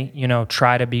way,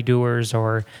 try to be doers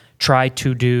or try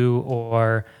to do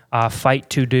or fight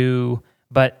to do,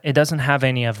 but it doesn't have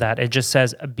any of that. It just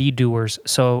says be doers.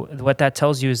 So what that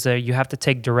tells you is that you have to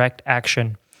take direct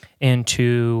action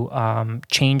into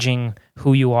changing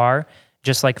who you are.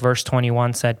 Just like verse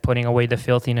 21 said, putting away the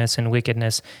filthiness and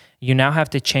wickedness. You now have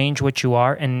to change what you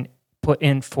are and put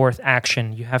in forth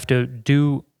action. You have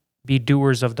to be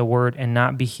doers of the word and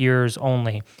not be hearers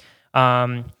only.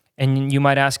 And you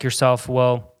might ask yourself,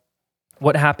 well,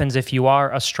 what happens if you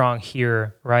are a strong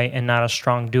hearer, right, and not a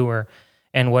strong doer?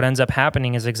 And what ends up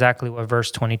happening is exactly what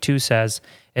verse 22 says.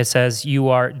 It says, you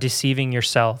are deceiving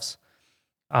yourselves.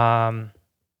 What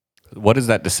is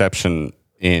that deception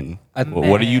in?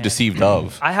 What are you deceived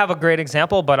of? I have a great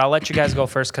example, but I'll let you guys go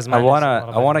first because I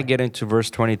want to get into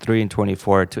verse 23 and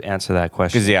 24 to answer that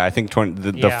question. Because I think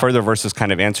the further verses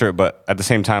kind of answer it, but at the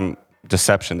same time,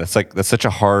 deception. That's such a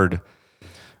hard.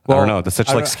 I don't know. That's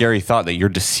such like scary thought that you're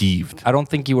deceived. I don't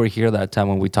think you were here that time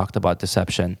when we talked about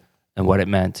deception and what it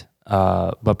meant.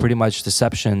 But pretty much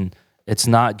deception, it's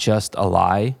not just a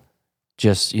lie,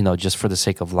 just for the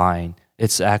sake of lying.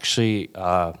 It's actually,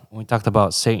 when we talked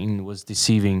about Satan was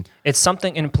deceiving. It's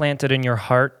something implanted in your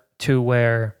heart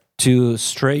to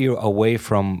stray you away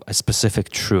from a specific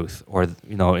truth, or,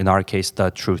 in our case, the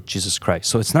truth, Jesus Christ.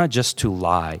 So it's not just to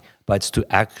lie, but it's to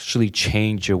actually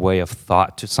change your way of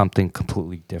thought to something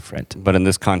completely different. But in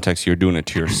this context, you're doing it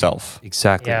to yourself.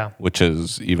 Exactly. Yeah. Which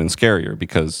is even scarier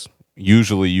because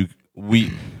usually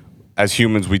we as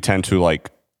humans, we tend to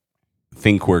like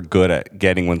think we're good at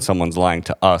getting when someone's lying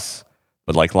to us,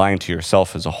 but like lying to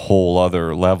yourself is a whole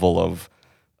other level of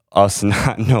us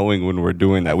not knowing when we're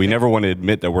doing that. We never want to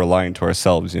admit that we're lying to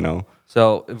ourselves,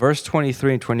 So verse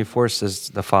 23 and 24 says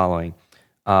the following.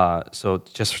 So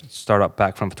just start up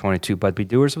back from 22. But be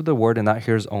doers of the word and not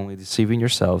hearers only, deceiving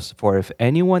yourselves. For if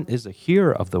anyone is a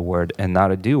hearer of the word and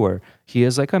not a doer, he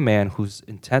is like a man who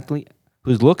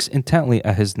looks intently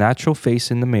at his natural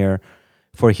face in the mirror.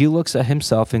 For he looks at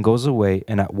himself and goes away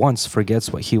and at once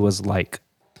forgets what he was like.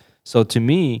 So to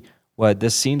me, what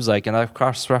this seems like, and I've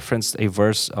cross-referenced a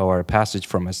verse or a passage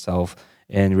for myself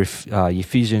in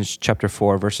Ephesians chapter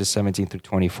 4, verses 17 through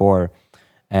 24.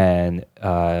 And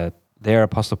there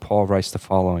Apostle Paul writes the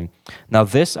following. Now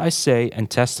this I say and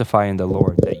testify in the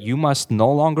Lord, that you must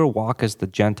no longer walk as the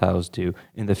Gentiles do,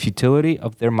 in the futility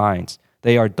of their minds.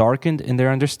 They are darkened in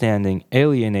their understanding,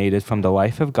 alienated from the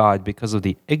life of God because of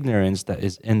the ignorance that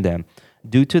is in them,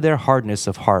 due to their hardness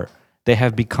of heart. They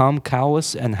have become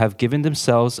callous and have given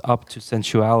themselves up to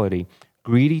sensuality,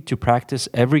 greedy to practice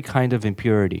every kind of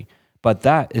impurity. But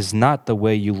that is not the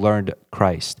way you learned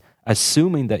Christ,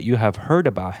 assuming that you have heard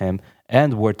about him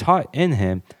and were taught in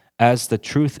him, as the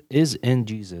truth is in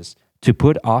Jesus, to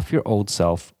put off your old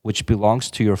self, which belongs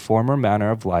to your former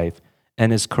manner of life,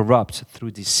 and is corrupt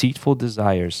through deceitful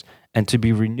desires, and to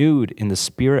be renewed in the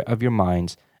spirit of your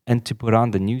minds, and to put on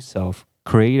the new self,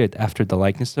 created after the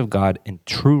likeness of God in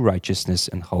true righteousness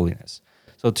and holiness.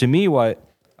 So to me, what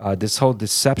this whole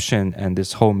deception and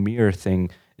this whole mirror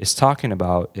thing is talking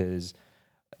about is,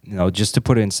 just to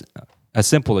put in a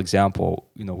simple example,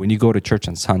 when you go to church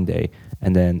on Sunday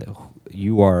and then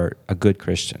you are a good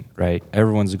Christian, right?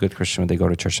 Everyone's a good Christian when they go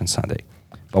to church on Sunday.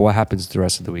 But what happens the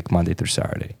rest of the week, Monday through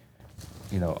Saturday?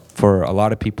 For a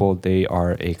lot of people, they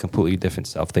are a completely different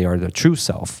self. They are the true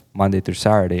self, Monday through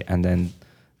Saturday, and then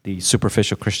the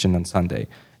superficial Christian on Sunday.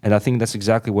 And I think that's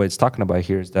exactly what it's talking about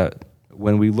here, is that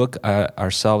when we look at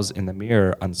ourselves in the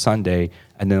mirror on Sunday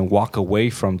and then walk away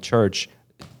from church,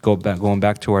 going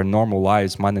back to our normal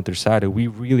lives, Monday through Saturday, we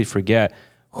really forget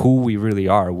who we really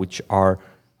are, which are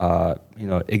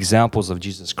examples of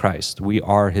Jesus Christ. We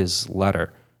are his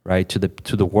letter, right, to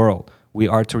the world. We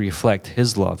are to reflect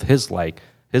his love, his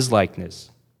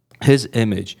likeness, his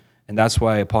image. And that's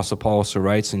why Apostle Paul also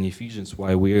writes in Ephesians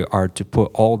why we are to put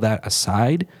all that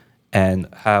aside, and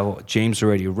how James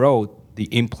already wrote, the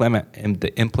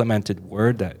implemented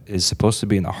word that is supposed to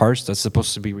be in the hearts, that's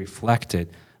supposed to be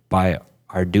reflected by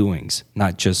our doings,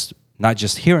 not just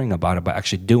hearing about it, but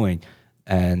actually doing.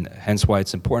 And hence why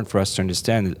it's important for us to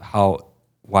understand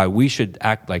why we should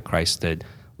act like Christ did,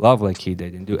 love like he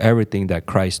did, and do everything that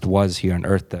Christ was here on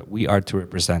earth, that we are to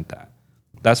represent that.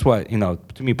 That's what,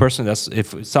 to me personally, that's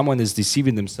if someone is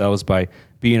deceiving themselves by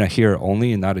being a hearer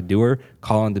only and not a doer,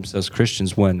 calling themselves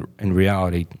Christians when in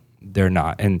reality they're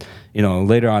not. And,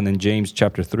 later on in James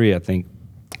chapter 3, I think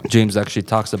James actually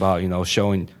talks about,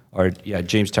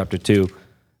 James chapter 2,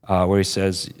 where he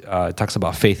says, talks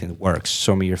about faith in works.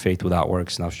 Show me your faith without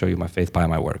works, and I'll show you my faith by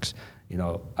my works. I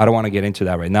don't want to get into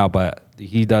that right now, but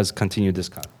he does continue this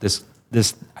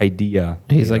idea.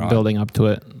 He's building up to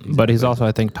it. Exactly. But he's also,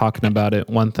 I think, talking about it.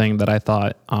 One thing that I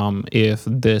thought, if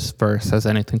this verse has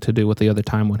anything to do with the other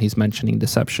time when he's mentioning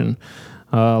deception,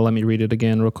 let me read it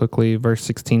again real quickly. Verse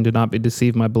 16, do not be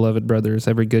deceived, my beloved brothers.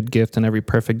 Every good gift and every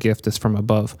perfect gift is from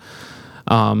above.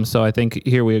 So I think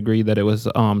here we agree that it was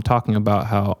talking about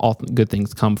how all good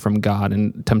things come from God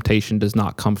and temptation does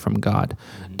not come from God.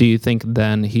 Mm-hmm. Do you think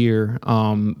then here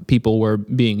people were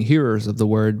being hearers of the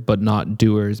word but not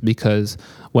doers, because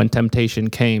when temptation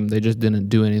came, they just didn't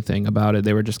do anything about it?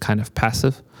 They were just kind of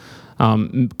passive.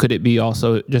 Could it be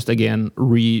also just, again,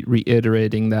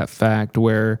 reiterating that fact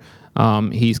where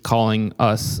he's calling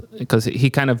us, because he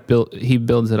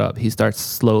builds it up. He starts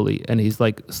slowly, and he's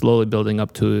slowly building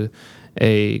up to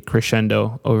a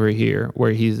crescendo over here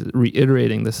where he's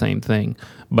reiterating the same thing,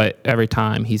 but every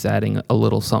time he's adding a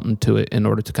little something to it in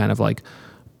order to kind of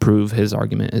prove his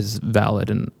argument is valid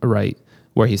and right.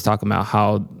 Where he's talking about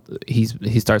how he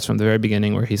starts from the very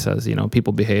beginning where he says,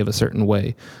 people behave a certain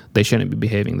way. They shouldn't be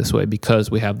behaving this way because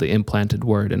we have the implanted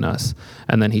word in us.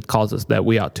 And then he calls us that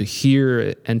we ought to hear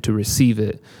it and to receive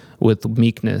it with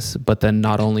meekness, but then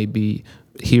not only be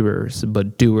hearers,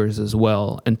 but doers as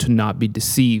well, and to not be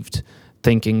deceived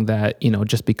thinking that,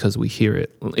 just because we hear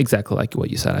it, exactly like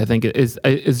what you said. I think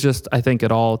I think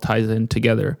it all ties in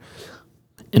together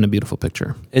in a beautiful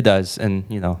picture. It does. And,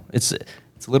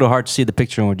 it's a little hard to see the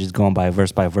picture when we're just going by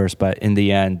verse, but in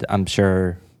the end, I'm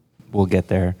sure we'll get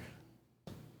there.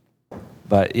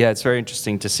 But yeah, it's very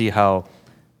interesting to see how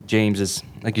James is,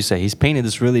 like you say, he's painting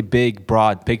this really big,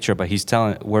 broad picture, but he's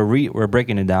telling, we're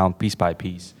breaking it down piece by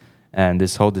piece. And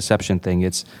this whole deception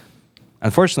thing,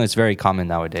 unfortunately, it's very common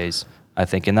nowadays, I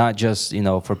think, and not just,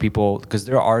 for people, because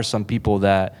there are some people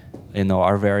that,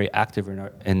 are very active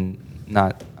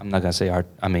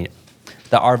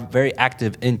that are very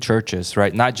active in churches,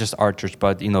 right? Not just our church,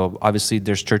 but, obviously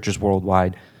there's churches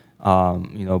worldwide.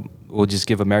 We'll just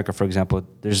give America, for example.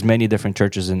 There's many different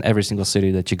churches in every single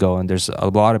city that you go, and there's a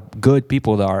lot of good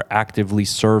people that are actively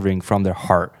serving from their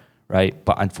heart, right?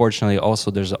 But unfortunately,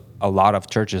 also there's a lot of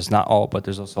churches, not all, but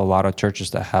there's also a lot of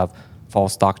churches that have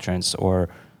false doctrines or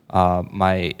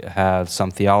might have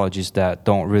some theologies that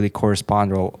don't really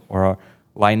correspond or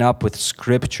line up with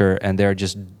Scripture, and they're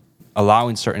just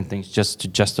allowing certain things just to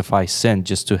justify sin,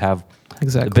 just to have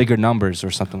bigger numbers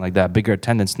or something like that, bigger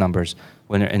attendance numbers,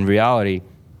 when in reality,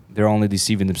 they're only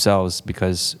deceiving themselves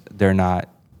because they're not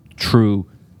true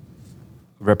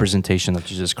representation of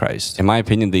Jesus Christ. In my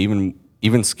opinion, the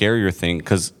even scarier thing,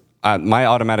 because my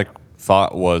automatic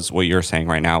thought was what you're saying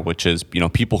right now, which is, you know,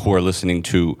 people who are listening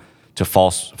to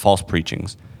false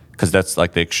preachings, because that's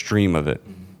like the extreme of it.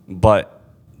 But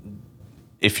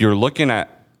if you're looking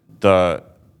at the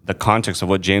context of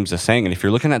what James is saying, and if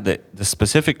you're looking at the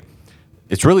specific,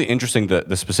 it's really interesting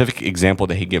the specific example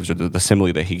that he gives, or the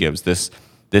simile that he gives,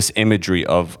 this imagery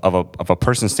of a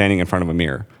person standing in front of a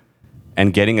mirror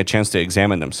and getting a chance to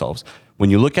examine themselves. When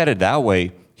you look at it that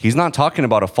way, he's not talking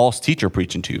about a false teacher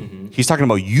preaching to you. Mm-hmm. He's talking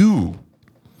about you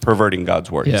perverting God's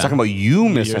word. Yeah. He's talking about you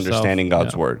misunderstanding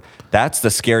God's word. That's the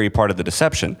scary part of the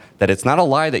deception, that it's not a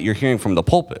lie that you're hearing from the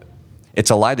pulpit. It's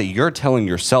a lie that you're telling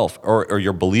yourself, or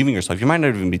you're believing yourself. You might not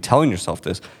even be telling yourself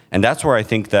this. And that's where I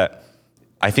think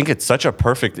it's such a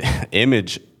perfect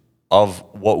image of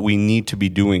what we need to be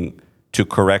doing to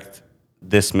correct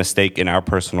this mistake in our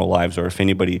personal lives, or if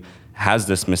anybody has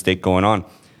this mistake going on.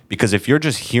 Because if you're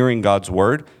just hearing God's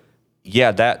word,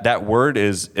 yeah, that word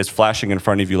is flashing in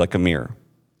front of you like a mirror.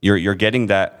 You're getting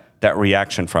that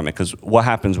reaction from it. Because what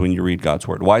happens when you read God's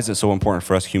word? Why is it so important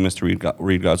for us humans to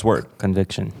read God's word?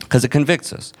 Conviction. Because it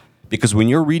convicts us. Because when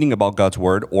you're reading about God's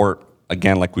word, or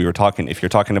again, like we were talking, if you're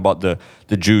talking about the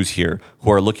Jews here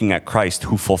who are looking at Christ,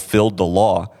 who fulfilled the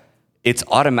law, it's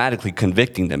automatically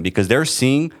convicting them, because they're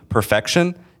seeing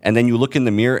perfection, and then you look in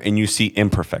the mirror and you see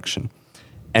imperfection.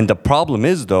 And the problem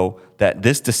is, though, that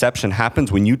this deception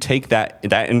happens when you take that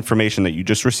information that you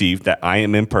just received, that I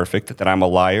am imperfect, that I'm a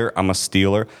liar, I'm a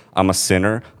stealer, I'm a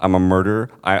sinner, I'm a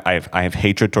murderer, I have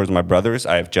hatred towards my brothers,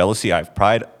 I have jealousy, I have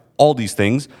pride, all these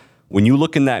things. When you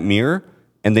look in that mirror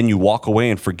and then you walk away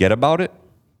and forget about it,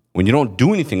 when you don't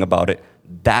do anything about it,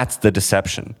 that's the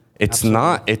deception. It's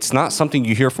not something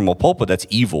you hear from a pulpit that's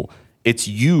evil. It's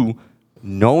you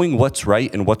knowing what's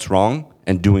right and what's wrong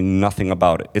and doing nothing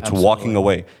about it. It's walking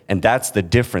away. And that's the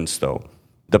difference, though.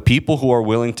 The people who are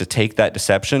willing to take that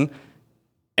deception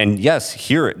and, yes,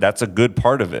 hear it, that's a good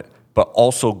part of it, but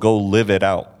also go live it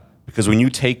out. Because when you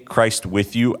take Christ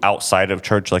with you outside of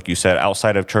church, like you said,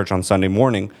 outside of church on Sunday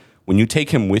morning, when you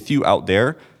take him with you out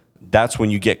there, that's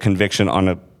when you get conviction on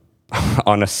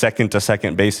a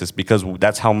second-to-second basis, because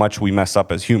that's how much we mess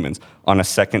up as humans. On a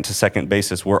second-to-second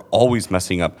basis, we're always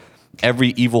messing up. Every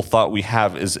evil thought we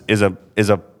have is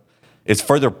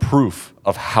further proof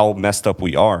of how messed up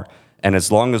we are. And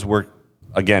as long as we're,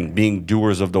 again, being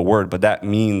doers of the word, but that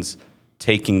means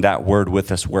taking that word with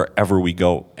us wherever we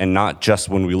go, and not just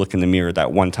when we look in the mirror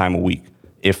that one time a week,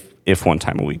 if one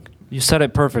time a week. You said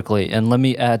it perfectly, and let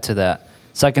me add to that.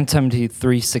 2 Timothy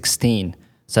 3:16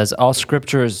 says, all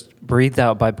scripture is breathed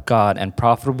out by God and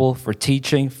profitable for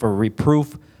teaching, for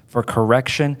reproof, for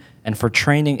correction, and for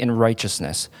training in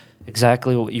righteousness.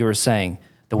 Exactly what you were saying.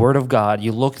 The word of God,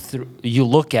 you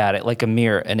look at it like a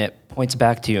mirror, and it points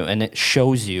back to you, and it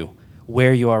shows you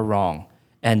where you are wrong.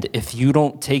 And if you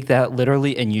don't take that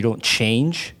literally and you don't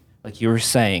change, like you were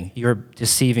saying, you're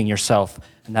deceiving yourself.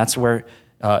 And that's where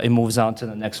it moves on to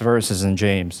the next verses in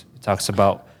James. It talks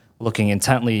about looking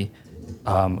intently.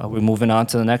 Are we moving on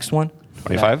to the next one?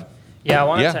 25? Yeah, I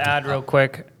wanted to add real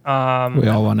quick. We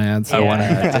all want to add. So I want to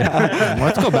add.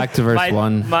 Let's go back to verse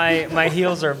 1. My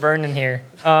heels are burning here.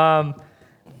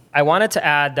 I wanted to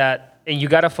add that you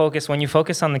got to focus, when you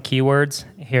focus on the keywords.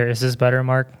 Here, is this better,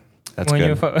 Mark? That's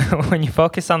when good. When you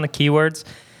focus on the keywords,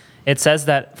 it says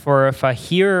that for if a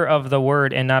hearer of the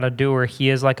word and not a doer, he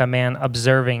is like a man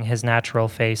observing his natural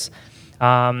face.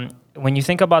 When you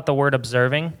think about the word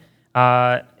observing,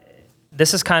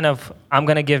 this is kind of, I'm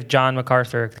going to give John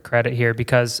MacArthur credit here,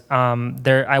 because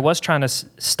I was trying to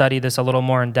study this a little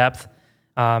more in depth,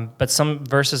 but some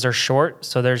verses are short,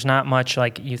 so there's not much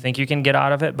like you think you can get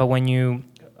out of it. But when you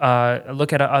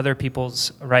look at other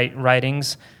people's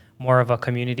writings, more of a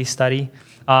community study,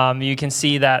 you can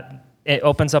see that it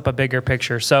opens up a bigger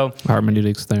picture. So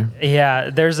hermeneutics there. Yeah,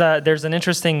 there's an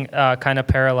interesting kind of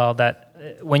parallel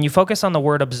that when you focus on the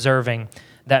word observing,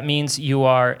 that means you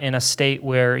are in a state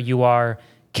where you are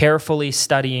carefully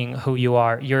studying who you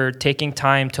are. You're taking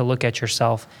time to look at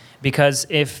yourself. Because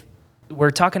if we're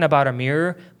talking about a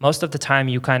mirror, most of the time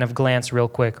you kind of glance real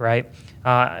quick, right?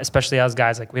 Especially as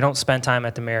guys, like we don't spend time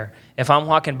at the mirror. If I'm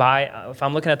walking by, if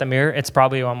I'm looking at the mirror, it's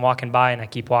probably I'm walking by and I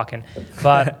keep walking.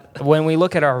 But when we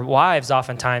look at our wives,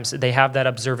 oftentimes they have that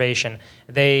observation.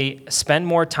 They spend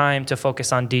more time to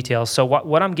focus on details. So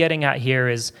what I'm getting at here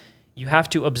is you have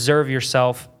to observe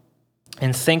yourself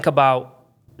and think about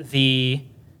the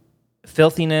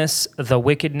filthiness, the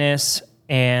wickedness,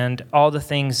 and all the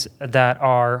things that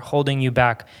are holding you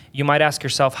back. You might ask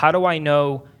yourself, how do I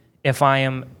know if I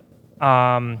am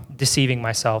deceiving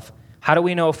myself? How do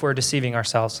we know if we're deceiving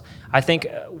ourselves? I think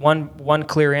one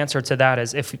clear answer to that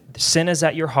is if sin is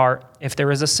at your heart, if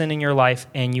there is a sin in your life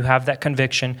and you have that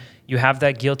conviction, you have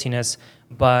that guiltiness,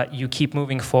 but you keep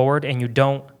moving forward and you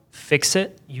don't fix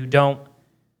it, you don't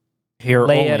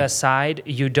lay it aside,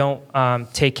 you don't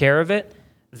take care of it,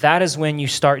 that is when you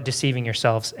start deceiving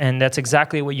yourselves. And that's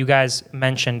exactly what you guys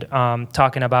mentioned,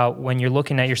 talking about when you're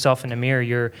looking at yourself in the mirror,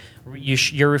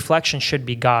 your reflection should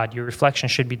be God. Your reflection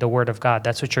should be the Word of God.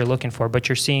 That's what you're looking for. But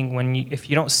you're seeing if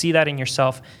you don't see that in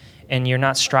yourself and you're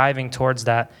not striving towards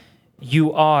that,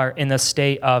 you are in a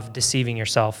state of deceiving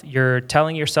yourself. You're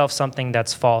telling yourself something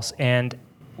that's false. And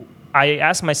I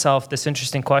asked myself this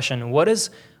interesting question: what is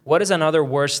another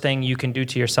worse thing you can do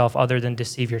to yourself other than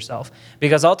deceive yourself?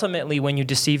 Because ultimately, when you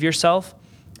deceive yourself,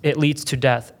 it leads to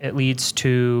death. It leads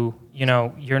to,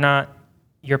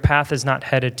 your path is not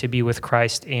headed to be with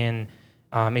Christ in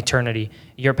eternity.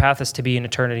 Your path is to be in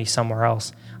eternity somewhere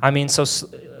else. I mean, so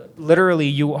literally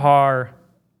you are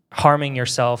harming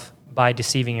yourself by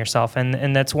deceiving yourself.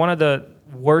 And that's one of the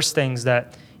worst things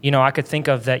that, I could think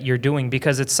of that you're doing,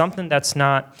 because it's something that's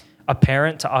not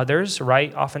apparent to others,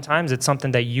 right? Oftentimes it's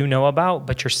something that you know about,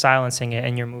 but you're silencing it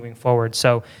and you're moving forward.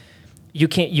 So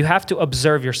you have to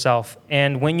observe yourself.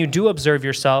 And when you do observe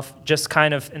yourself, just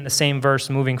kind of in the same verse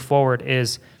moving forward,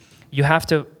 is you have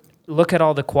to look at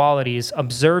all the qualities,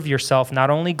 observe yourself, not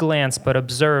only glance, but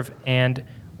observe. And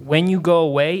when you go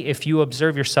away, if you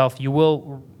observe yourself, you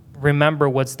will remember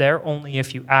what's there only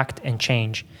if you act and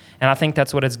change. And I think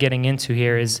that's what it's getting into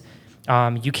here is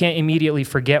you can't immediately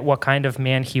forget what kind of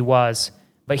man he was,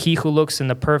 but he who looks in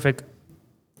the perfect,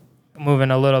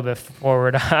 moving a little bit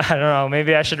forward, I don't know,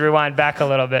 maybe I should rewind back a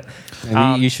little bit.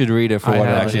 Maybe you should read it for what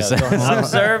it actually says.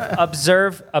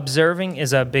 Observing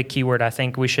is a big keyword. I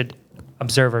think we should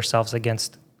observe ourselves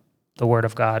against the Word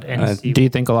of God. And do you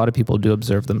think a lot of people do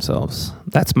observe themselves?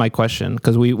 That's my question,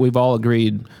 because we've all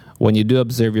agreed when you do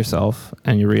observe yourself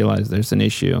and you realize there's an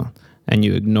issue and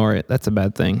you ignore it, that's a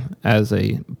bad thing. As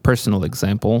a personal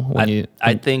example,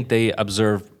 I think they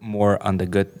observe more on the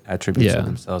good attributes of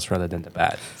themselves rather than the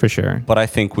bad. For sure. But I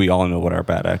think we all know what our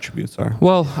bad attributes are.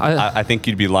 Well, I think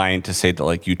you'd be lying to say that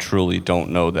like you truly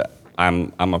don't know that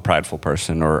I'm a prideful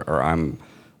person or I'm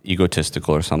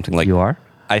egotistical or something. Like you are?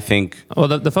 I think. Well,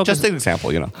 the focus, just an example,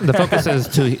 The focus is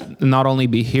to not only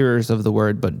be hearers of the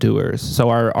word, but doers. So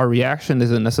our reaction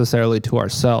isn't necessarily to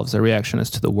ourselves. The reaction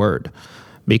is to the word.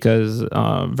 Because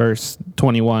verse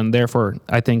 21, therefore,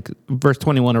 I think verse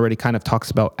 21 already kind of talks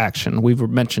about action. We've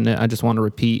mentioned it. I just want to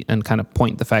repeat and kind of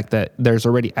point the fact that there's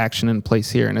already action in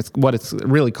place here. And it's what it's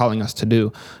really calling us to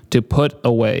do, to put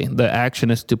away. The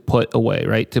action is to put away,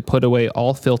 right? To put away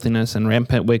all filthiness and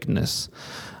rampant wickedness.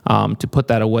 To put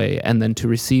that away and then to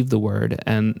receive the word.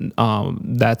 And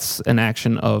that's an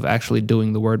action of actually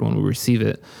doing the word when we receive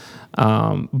it.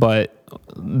 But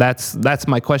that's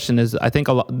my question is, I think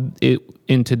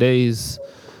in today's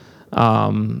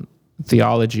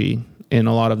theology, in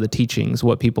a lot of the teachings,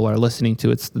 what people are listening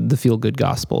to, it's the feel-good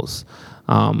gospels.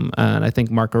 And I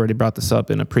think Mark already brought this up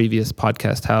in a previous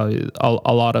podcast, how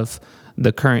a lot of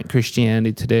the current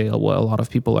Christianity today, what a lot of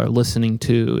people are listening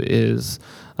to is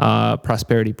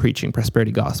prosperity preaching,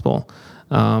 prosperity gospel.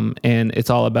 And it's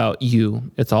all about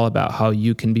you. It's all about how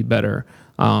you can be better.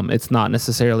 It's not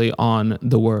necessarily on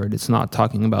the word. It's not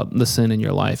talking about the sin in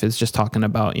your life. It's just talking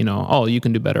about, oh, you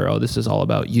can do better. Oh, this is all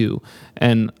about you.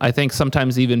 And I think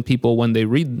sometimes even people, when they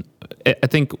read, I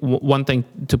think one thing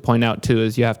to point out too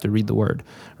is you have to read the word,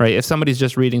 right? If somebody's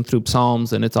just reading through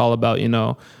Psalms and it's all about,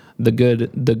 the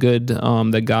good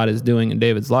that God is doing in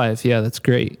David's life, yeah, that's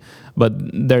great. But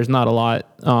there's not a lot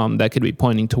that could be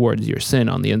pointing towards your sin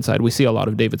on the inside. We see a lot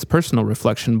of David's personal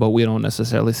reflection, but we don't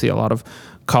necessarily see a lot of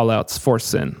call-outs for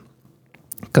sin.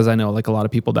 Because I know like a lot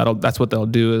of people, that's what they'll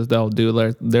do is they'll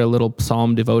do their little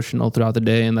psalm devotional throughout the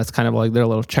day, and that's kind of like their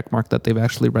little check mark that they've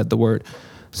actually read the word.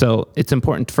 So it's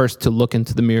important first to look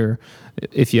into the mirror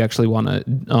if you actually want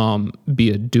to be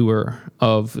a doer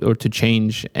of or to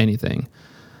change anything.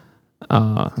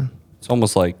 It's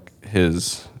almost like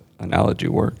his analogy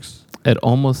works. It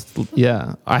almost,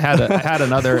 yeah. I had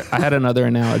another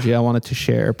analogy I wanted to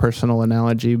share, a personal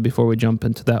analogy before we jump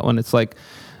into that one. It's like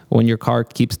when your car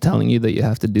keeps telling you that you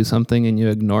have to do something and you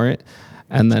ignore it,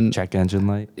 and then check engine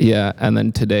light. Yeah, and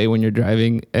then today when you're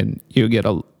driving and you get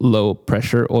a low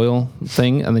pressure oil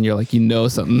thing, and then you're like,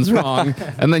 something's wrong,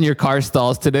 and then your car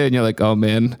stalls today, and you're like, oh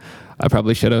man, I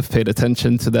probably should have paid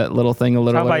attention to that little thing a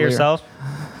little. How about earlier. Yourself?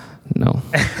 No,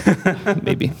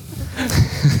 maybe.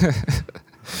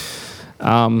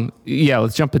 Yeah,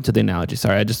 let's jump into the analogy.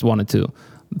 Sorry, I just wanted to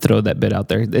throw that bit out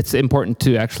there. It's important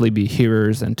to actually be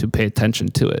hearers and to pay attention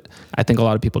to it. I think a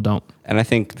lot of people don't. And I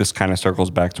think this kind of circles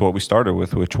back to what we started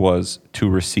with, which was to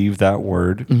receive that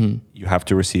word, you have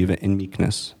to receive it in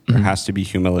meekness. There has to be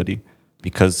humility,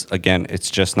 because again,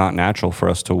 it's just not natural for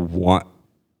us to want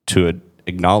to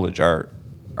acknowledge our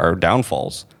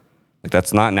downfalls. Like,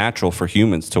 that's not natural for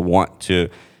humans to want to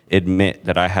admit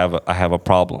that I have a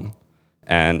problem.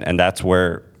 And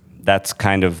that's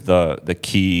kind of the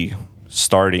key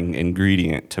starting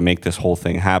ingredient to make this whole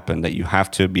thing happen, that you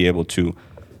have to be able to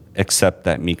accept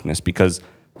that meekness. Because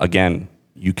again,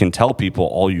 you can tell people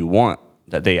all you want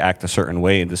that they act a certain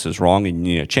way and this is wrong and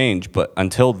you need to change, but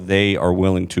until they are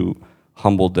willing to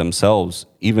humble themselves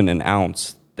even an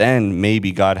ounce, then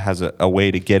maybe God has a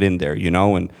way to get in there,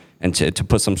 and to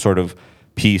put some sort of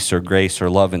peace or grace or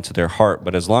love into their heart.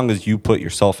 But as long as you put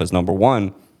yourself as number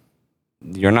one,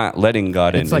 you're not letting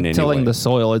God in. It's like in any tilling way. the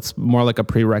soil. It's more like a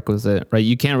prerequisite, right?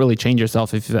 You can't really change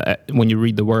yourself when you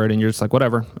read the word and you're just like,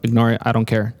 whatever, ignore it, I don't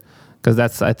care. Because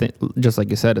that's, I think, just like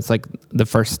you said, it's like the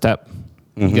first step.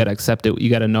 You got to accept it.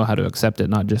 You got to know how to accept it,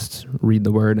 not just read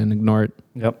the word and ignore it.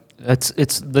 Yep.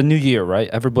 It's the new year, right?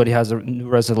 Everybody has a new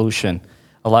resolution.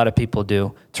 A lot of people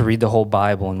do, to read the whole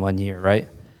Bible in 1 year, right?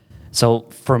 So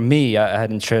for me, I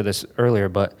hadn't shared this earlier,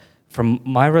 but from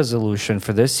my resolution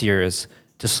for this year is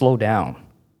to slow down,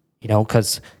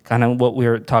 because kind of what we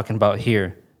were talking about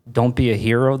here. Don't be a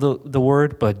hero of the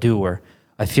word, but a doer.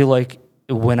 I feel like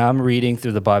when I'm reading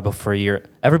through the Bible for a year,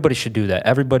 everybody should do that.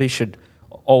 Everybody should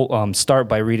start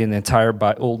by reading the entire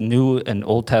Bible, New and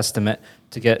Old Testament,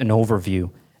 to get an overview,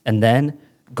 and then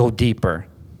go deeper.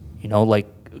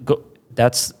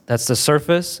 That's the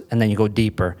surface, and then you go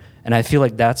deeper. And I feel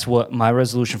like that's what my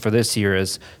resolution for this year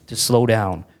is, to slow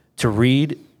down, to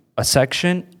read a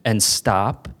section and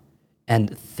stop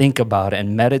and think about it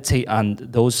and meditate on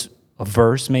a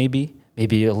verse, maybe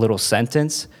a little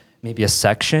sentence, maybe a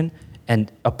section,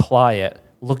 and apply it.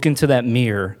 Look into that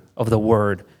mirror of the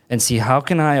word and see, how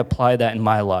can I apply that in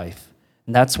my life?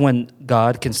 And that's when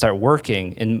God can start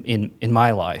working in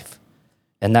my life.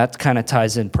 And that kind of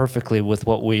ties in perfectly with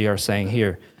what we are saying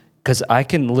here. Because I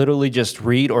can literally just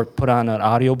read or put on an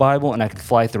audio Bible and I can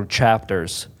fly through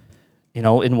chapters,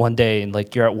 in one day. And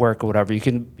like you're at work or whatever, you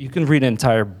can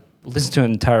listen to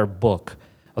an entire book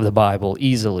of the Bible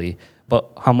easily.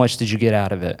 But how much did you get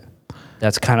out of it?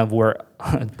 That's kind of where,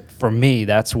 for me,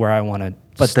 that's where I want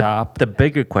to stop. The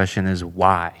bigger question is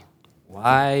why?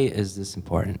 Why is this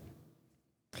important?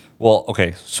 Well,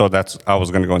 okay, so I was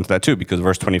going to go into that too, because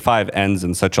verse 25 ends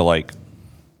in such a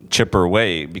chipper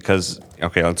way, because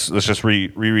let's just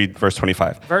reread verse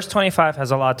 25. Verse 25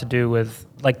 has a lot to do with,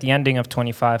 the ending of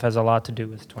 25 has a lot to do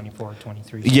with 24,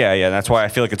 23. Yeah, that's why I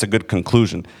feel like it's a good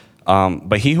conclusion.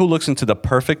 But he who looks into the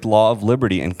perfect law of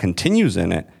liberty and continues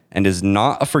in it, and is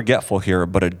not a forgetful hearer,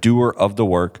 but a doer of the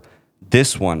work,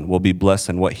 this one will be blessed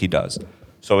in what he does.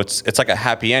 So it's like a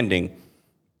happy ending.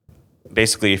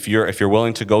 Basically, if you're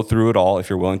willing to go through it all, if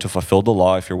you're willing to fulfill the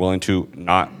law, if you're willing to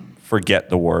not forget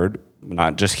the word,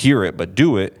 not just hear it, but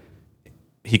do it,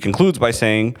 he concludes by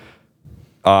saying,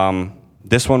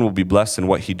 this one will be blessed in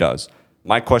what he does.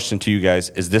 My question to you guys,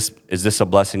 is this a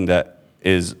blessing that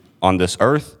is on this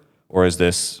earth, or is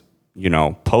this,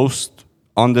 post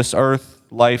on this earth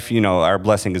life? Our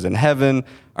blessing is in heaven,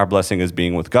 our blessing is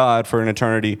being with God for an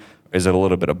eternity. Is it a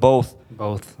little bit of both?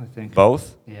 Both, I think.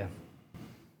 Both? Yeah.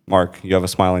 Mark, you have a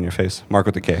smile on your face. Mark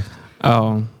with the K.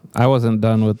 Oh, I wasn't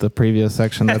done with the previous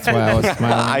section. That's why I was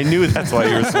smiling. I knew that's why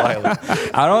you were smiling.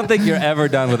 I don't think you're ever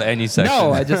done with any section.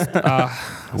 No, I just...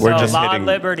 We're just law hitting. and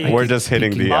liberty. We're just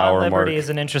hitting the Law hour and mark. liberty is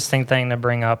an interesting thing to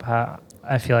bring up.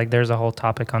 I feel like there's a whole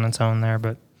topic on its own there.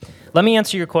 But let me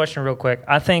answer your question real quick.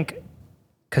 I think,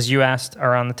 because you asked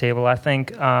around the table, I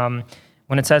think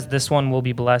when it says this one will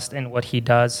be blessed in what he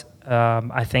does,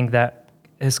 I think that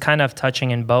is kind of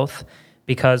touching in both.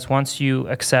 Because once you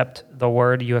accept the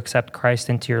word, you accept Christ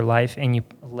into your life, and you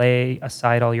lay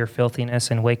aside all your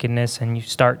filthiness and wickedness, and you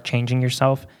start changing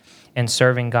yourself and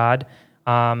serving God,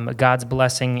 God's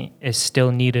blessing is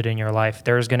still needed in your life.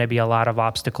 There's going to be a lot of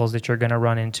obstacles that you're going to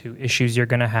run into, issues you're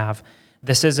going to have.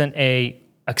 This isn't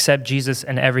accept Jesus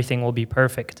and everything will be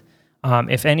perfect.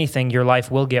 If anything, your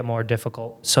life will get more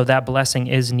difficult. So that blessing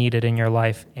is needed in your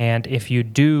life. And if you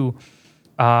do,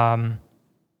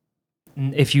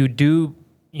 if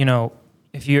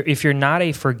you're not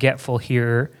a forgetful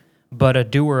hearer, but a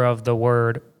doer of the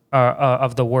word,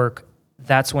 of the work,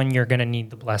 that's when you're going to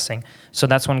need the blessing. So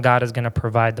that's when God is going to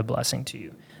provide the blessing to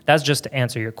you. That's just to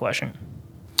answer your question.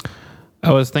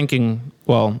 I was thinking,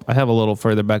 I have a little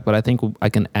further back, but I think I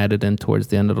can add it in towards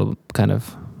the end. It'll kind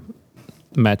of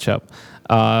matchup.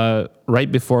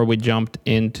 Right before we jumped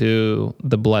into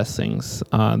the blessings,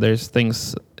 there's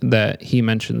things that he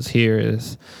mentions here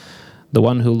is the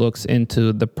one who looks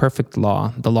into the perfect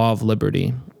law, the law of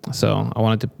liberty. So I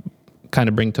wanted to kind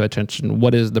of bring to attention,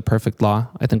 what is the perfect law?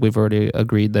 I think we've already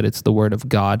agreed that it's the word of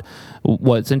God.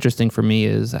 What's interesting for me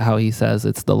is how he says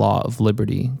it's the law of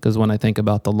liberty, because when I think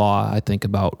about the law, I think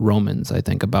about Romans. I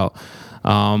think about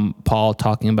Paul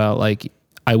talking about, like,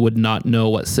 I would not know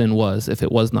what sin was if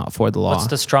it was not for the law. What's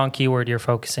the strong keyword you're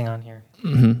focusing on here?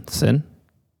 Sin?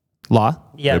 Law?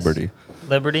 Yes. Liberty.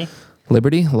 Liberty?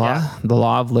 Liberty, law, Yeah. the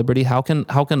law of liberty. How can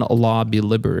a law be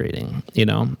liberating? You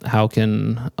know, how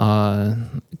can,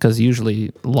 because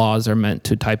usually laws are meant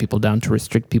to tie people down, to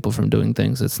restrict people from doing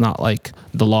things. It's not like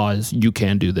the law is you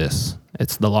can do this.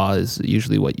 It's the law is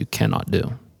usually what you cannot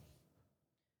do.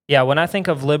 Yeah, when I think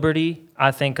of liberty,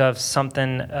 I think of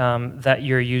something that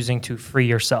you're using to free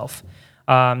yourself.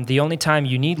 The only time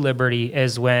you need liberty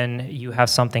is when you have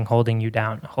something holding you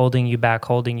down, holding you back,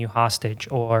 holding you hostage,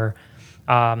 or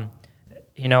I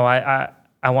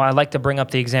like to bring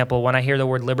up the example. When I hear the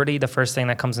word liberty, the first thing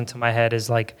that comes into my head is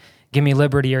like, give me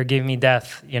liberty or give me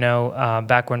death.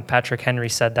 Back when Patrick Henry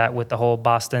said that with the whole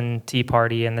Boston Tea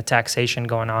Party and the taxation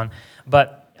going on.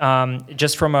 But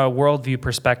just from a worldview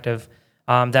perspective,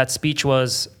 that speech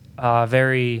was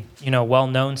very, well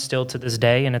known still to this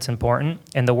day, and it's important.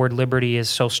 And the word liberty is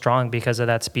so strong because of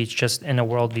that speech, just in a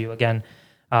worldview, again,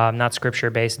 not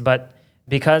scripture-based. But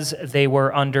because they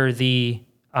were under the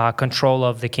control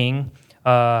of the king,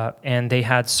 and they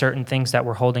had certain things that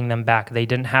were holding them back. They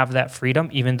didn't have that freedom,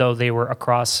 even though they were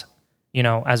across,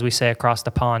 as we say, across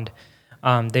the pond.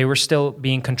 They were still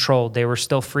being controlled. They were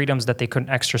still freedoms that they couldn't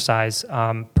exercise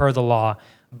per the law.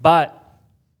 But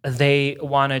they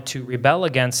wanted to rebel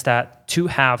against that to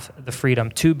have the freedom,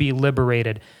 to be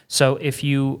liberated. So if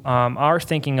you are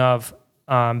thinking of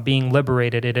being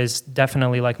liberated, it is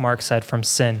definitely, like Mark said, from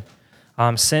sin.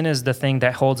 Sin is the thing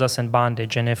that holds us in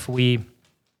bondage. And if we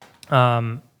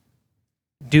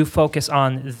do focus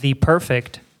on the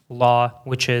perfect law,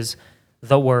 which is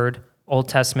the Word, Old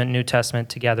Testament, New Testament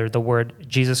together, the Word,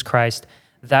 Jesus Christ,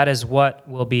 that is what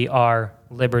will be our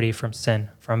liberty from sin,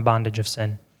 from bondage of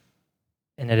sin.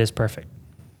 And it is perfect.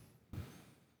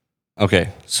 Okay,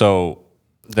 so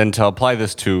then to apply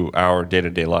this to our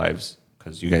day-to-day lives,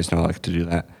 because you guys know I like to do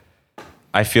that,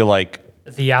 I feel like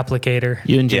The applicator.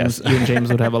 You and James, Yes. you and James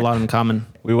would have a lot in common.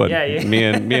 we would. Yeah, yeah. Me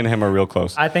and him are real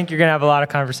close. I think you're going to have a lot of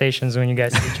conversations when you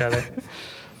guys see each other.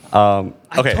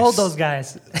 Okay, I told those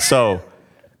guys. So,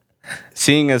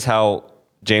 seeing as how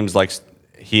James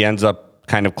he ends up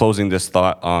kind of closing this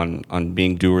thought on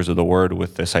being doers of the word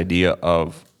with this idea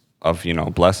of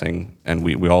blessing, and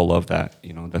we all love that.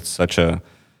 That's such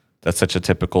a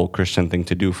typical Christian thing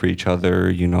to do for each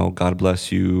other. God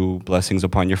bless you, blessings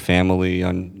upon your family,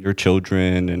 on your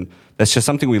children, and that's just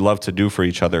something we love to do for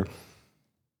each other.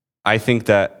 I think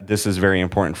that this is very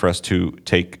important for us to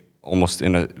take almost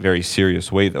in a very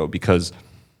serious way, though, because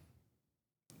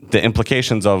the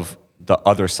implications of the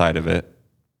other side of it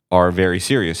are very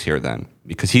serious here then,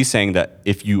 because he's saying that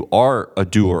if you are a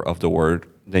doer of the word,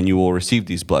 then you will receive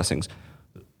these blessings.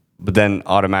 But then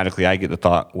automatically I get the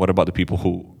thought, what about the people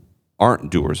who aren't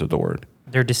doers of the word?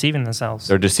 They're deceiving themselves.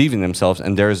 They're deceiving themselves,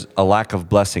 and there's a lack of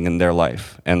blessing in their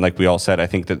life. And like we all said, I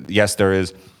think that, yes, there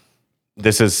is.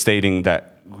 This is stating that,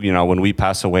 when we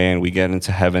pass away and we get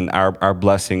into heaven, our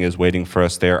blessing is waiting for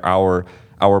us there. Our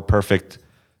perfect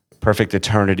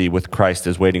eternity with Christ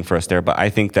is waiting for us there. But I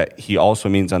think that he also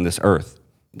means on this earth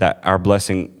that our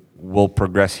blessing will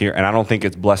progress here. And I don't think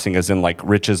it's blessing as in like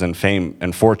riches and fame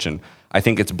and fortune. I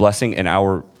think it's blessing in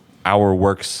our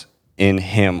works in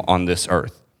him on this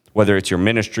earth. Whether it's your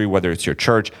ministry, whether it's your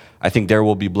church, I think there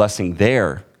will be blessing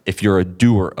there if you're a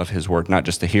doer of his word, not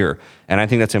just a hearer. And I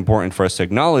think that's important for us to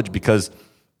acknowledge, because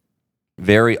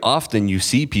very often you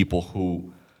see people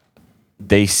who,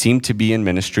 they seem to be in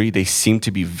ministry, they seem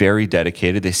to be very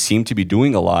dedicated, they seem to be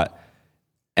doing a lot,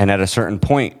 and at a certain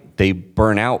point they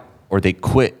burn out or they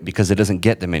quit because it doesn't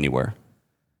get them anywhere.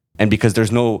 And because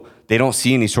they don't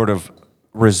see any sort of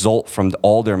result from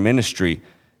all their ministry.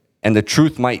 And the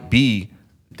truth might be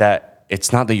that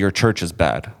it's not that your church is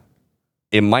bad.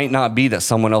 It might not be that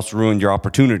someone else ruined your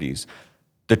opportunities.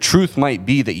 The truth might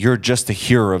be that you're just a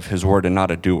hearer of his word and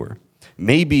not a doer.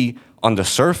 Maybe on the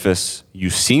surface, you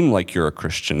seem like you're a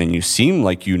Christian and you seem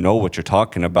like you know what you're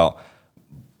talking about,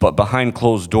 but behind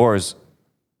closed doors,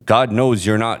 God knows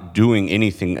you're not doing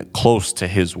anything close to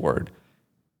his word.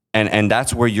 And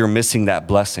that's where you're missing that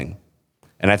blessing.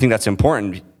 And I think that's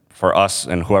important for us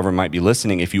and whoever might be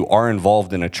listening. If you are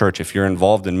involved in a church, if you're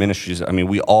involved in ministries, I mean,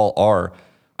 we all are.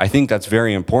 I think that's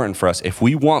very important for us. If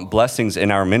we want blessings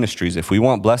in our ministries, if we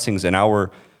want blessings in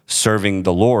our serving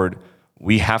the Lord,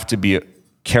 we have to be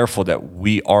careful that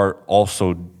we are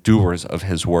also doers of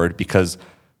his word, because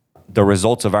the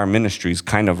results of our ministries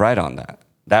kind of ride on that.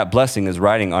 That blessing is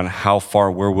riding on how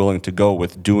far we're willing to go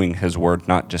with doing his word,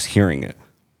 not just hearing it.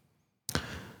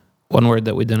 One word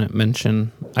that we didn't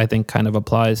mention, I think kind of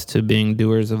applies to being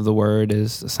doers of the word,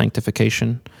 is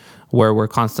sanctification, where we're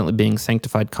constantly being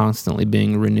sanctified, constantly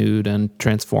being renewed and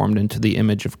transformed into the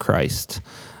image of Christ.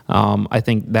 I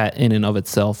think that in and of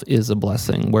itself is a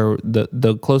blessing, where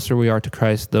the closer we are to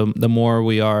Christ, the more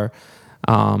we are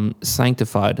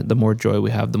sanctified, the more joy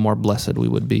we have, the more blessed we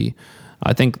would be.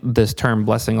 I think this term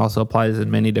blessing also applies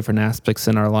in many different aspects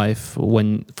in our life.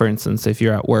 When, for instance, if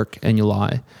you're at work and you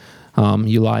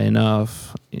lie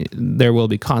enough, there will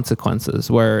be consequences,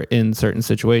 where in certain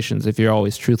situations, if you're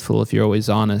always truthful, if you're always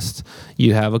honest,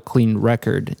 you have a clean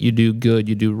record, you do good,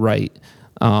 you do right,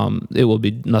 it will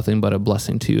be nothing but a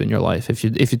blessing to you in your life. If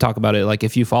you talk about it, like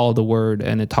if you follow the word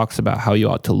and it talks about how you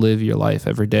ought to live your life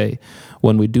every day,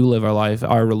 when we do live our life,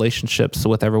 our relationships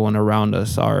with everyone around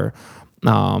us, our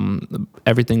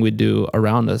everything we do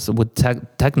around us would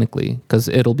technically, because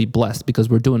it'll be blessed because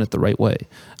we're doing it the right way.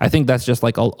 I think that's just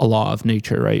like a law of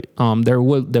nature, right? There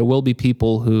will be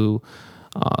people who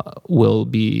will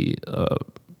be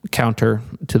counter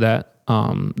to that.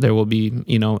 There will be,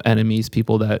 enemies,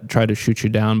 people that try to shoot you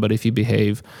down. But if you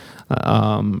behave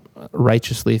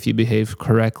righteously, if you behave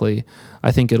correctly,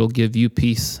 I think it'll give you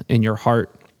peace in your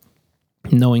heart,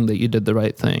 knowing that you did the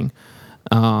right thing.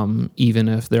 Even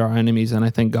if there are enemies, and I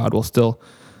think God will still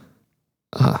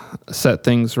set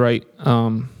things right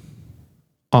on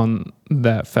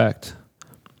that fact.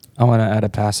 I want to add a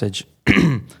passage.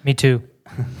 Me too.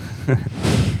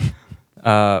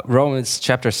 Romans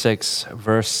chapter 6,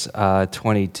 verse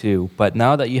 22. But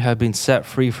now that you have been set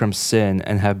free from sin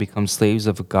and have become slaves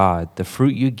of God, the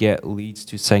fruit you get leads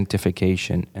to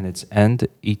sanctification, and its end,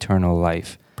 eternal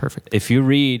life. Perfect. If you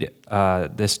read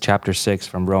this chapter 6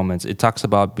 from Romans, it talks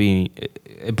about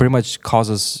it pretty much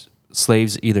causes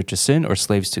slaves either to sin or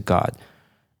slaves to God.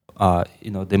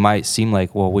 They might seem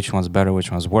like, well, which one's better,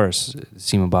 which one's worse?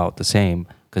 Seem about the same,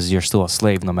 because you're still a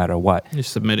slave no matter what. You're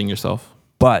submitting yourself.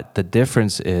 But the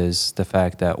difference is the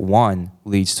fact that one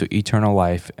leads to eternal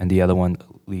life and the other one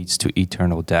leads to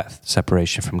eternal death,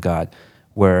 separation from God,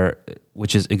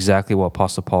 which is exactly what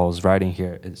Apostle Paul is writing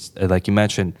here. It's, like you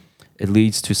mentioned, it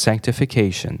leads to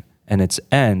sanctification, and its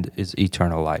end is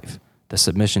eternal life, the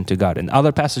submission to God. In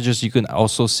other passages, you can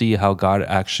also see how God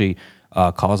actually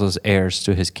calls us heirs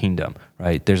to his kingdom,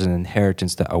 right? There's an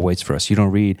inheritance that awaits for us. You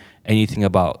don't read anything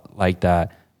about like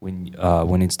that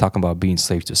when it's talking about being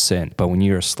slave to sin. But when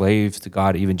you're a slave to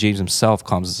God, even James himself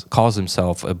calls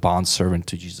himself a bondservant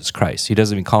to Jesus Christ. He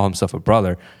doesn't even call himself a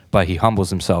brother, but he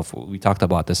humbles himself. We talked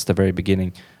about this at the very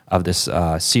beginning of this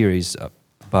series,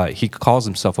 but he calls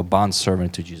himself a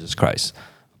bondservant to Jesus Christ.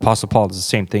 Apostle Paul does the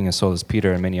same thing, and so does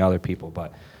Peter and many other people.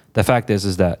 But the fact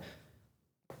is that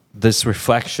this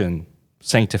reflection,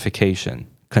 sanctification,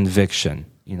 conviction,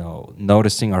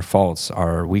 noticing our faults,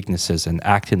 our weaknesses, and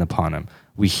acting upon them.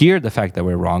 We hear the fact that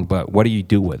we're wrong, but what do you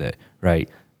do with it, right?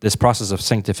 This process of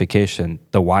sanctification,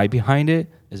 the why behind it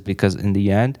is because in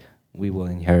the end, we will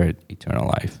inherit eternal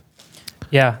life.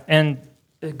 Yeah, and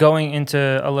going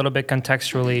into a little bit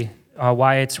contextually,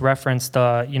 why it's referenced,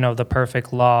 the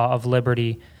perfect law of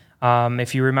liberty.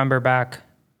 If you remember back,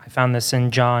 I found this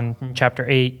in John chapter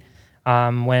 8,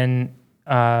 when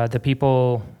the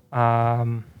people,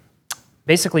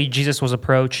 basically Jesus was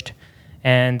approached,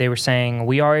 and they were saying,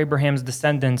 "We are Abraham's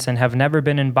descendants and have never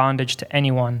been in bondage to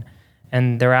anyone."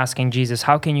 And they're asking Jesus,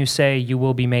 "How can you say you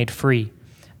will be made free?"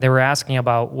 They were asking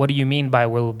about, what do you mean by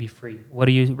will be free? What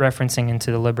are you referencing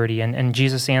into the liberty? And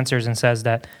Jesus answers and says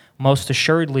that, "Most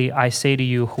assuredly, I say to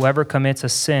you, whoever commits a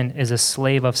sin is a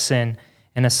slave of sin,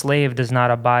 and a slave does not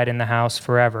abide in the house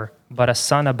forever, but a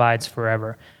son abides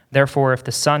forever. Therefore, if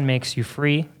the Son makes you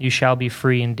free, you shall be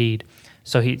free indeed."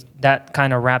 So that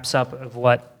kind of wraps up of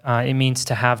what it means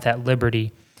to have that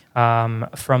liberty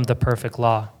from the perfect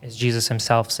law, is Jesus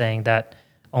himself saying that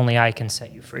only I can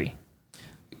set you free.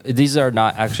 These are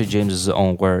not actually James's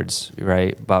own words,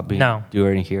 right? About being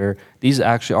doer in here. These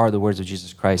actually are the words of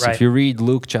Jesus Christ. Right. If you read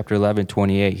Luke chapter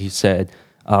 11:28, he said,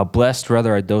 "Blessed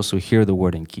rather are those who hear the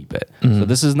word and keep it." Mm-hmm. So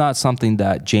this is not something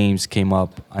that James came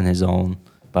up on his own,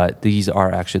 but these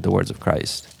are actually the words of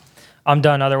Christ. I'm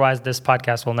done. Otherwise, this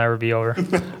podcast will never be over.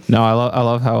 No, I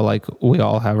love how we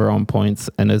all have our own points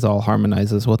and it all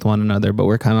harmonizes with one another, but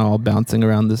we're kind of all bouncing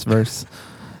around this verse.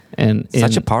 And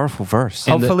Such a powerful verse.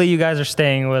 And Hopefully, you guys are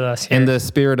staying with us here. in the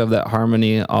spirit of that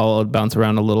harmony, I'll bounce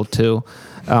around a little too.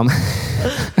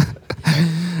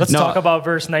 Let's No, talk about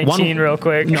verse 19 real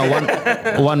quick. No,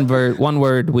 one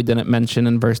word we didn't mention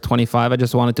in verse 25. I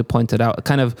just wanted to point it out.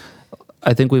 Kind of,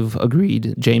 I think we've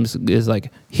agreed. James is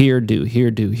like, hear, do,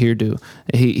 hear, do, hear, do.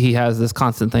 He has this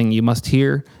constant thing. You must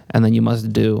hear, and then you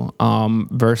must do.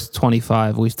 Verse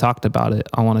 25, we've talked about it.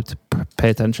 I wanted to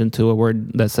pay attention to a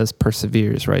word that says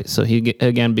perseveres, right? So he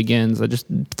again begins, just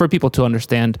for people to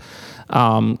understand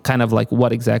kind of like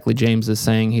what exactly James is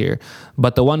saying here.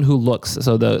 But the one who looks,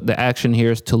 so the action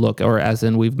here is to look, or as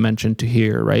in we've mentioned to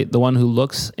hear, right? The one who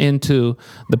looks into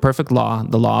the perfect law,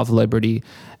 the law of liberty,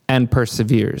 and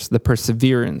perseveres, the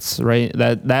perseverance, right?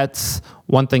 That's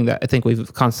one thing that I think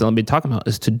we've constantly been talking about,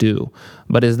 is to do.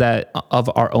 But is that of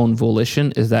our own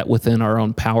volition? Is that within our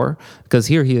own power? Because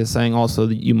here he is saying also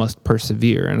that you must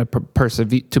persevere. And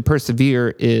to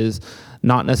persevere is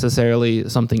not necessarily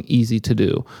something easy to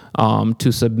do.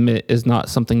 To submit is not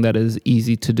something that is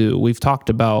easy to do. We've talked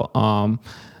about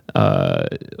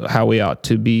how we ought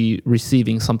to be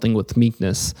receiving something with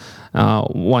meekness.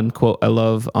 One quote I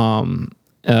love,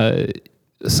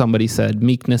 somebody said,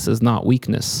 meekness is not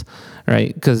weakness,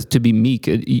 right? Because to be meek,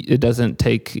 it doesn't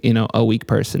take, a weak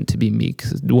person to be meek.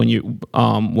 When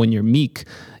you're meek,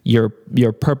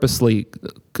 you're purposely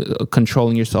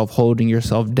controlling yourself, holding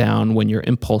yourself down when your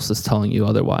impulse is telling you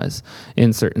otherwise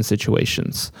in certain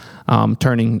situations.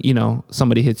 Turning,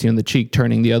 somebody hits you in the cheek,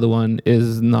 turning the other one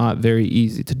is not very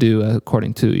easy to do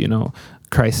according to,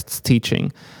 Christ's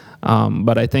teaching.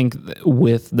 But I think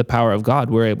with the power of God,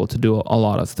 we're able to do a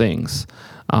lot of things.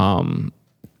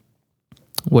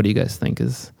 What do you guys think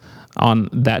is on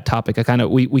that topic?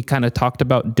 We kind of talked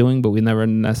about doing, but we never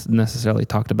necessarily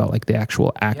talked about like the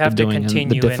actual act You have of to doing and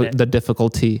continue in it. the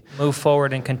difficulty. Move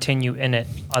forward and continue in it.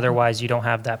 Otherwise, you don't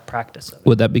have that practice of it.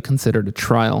 Would that be considered a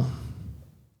trial?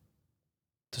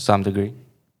 To some degree.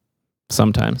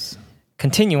 Sometimes.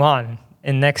 Continue on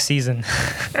in next season.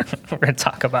 We're going to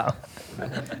talk about.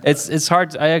 It's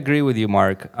hard. I agree with you,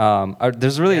 Mark.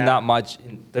 There's really Yeah. not much.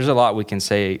 There's a lot we can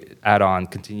say, add on,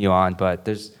 continue on, but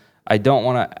I don't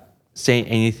want to say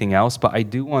anything else, but I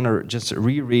do want to just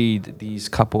reread these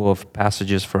couple of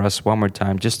passages for us one more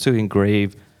time, just to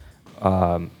engrave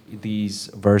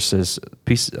these verses,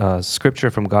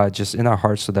 scripture from God, just in our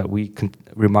hearts, so that we can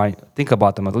think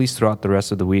about them at least throughout the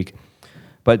rest of the week.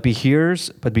 But be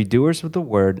doers of the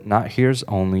word, not hearers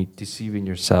only, deceiving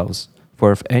yourselves.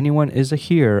 For if anyone is a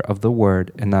hearer of the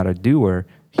word and not a doer,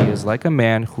 he is like a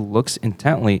man who looks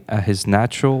intently at his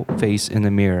natural face in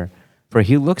the mirror. For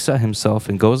he looks at himself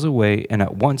and goes away and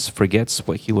at once forgets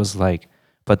what he was like.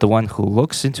 But the one who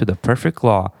looks into the perfect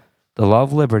law, the law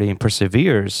of liberty, and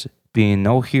perseveres, being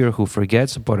no hearer who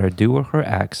forgets but a doer who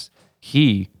acts,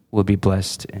 he will be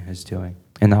blessed in his doing.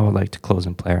 And I would like to close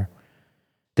in prayer.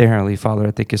 Dear Heavenly Father,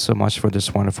 I thank you so much for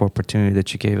this wonderful opportunity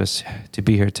that you gave us to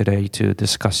be here today to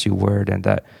discuss your word, and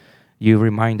that you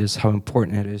remind us how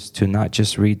important it is to not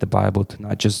just read the Bible, to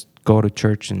not just go to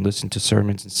church and listen to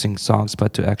sermons and sing songs,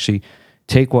 but to actually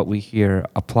take what we hear,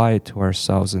 apply it to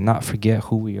ourselves, and not forget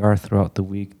who we are throughout the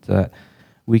week, that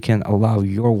we can allow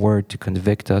your word to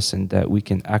convict us and that we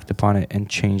can act upon it and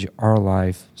change our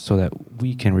life so that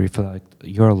we can reflect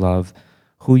your love,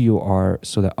 who you are,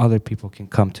 so that other people can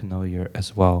come to know you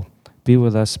as well. Be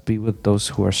with us, be with those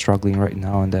who are struggling right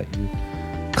now, and that you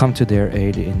come to their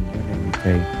aid. In your name we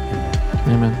pray. Amen.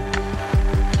 Amen.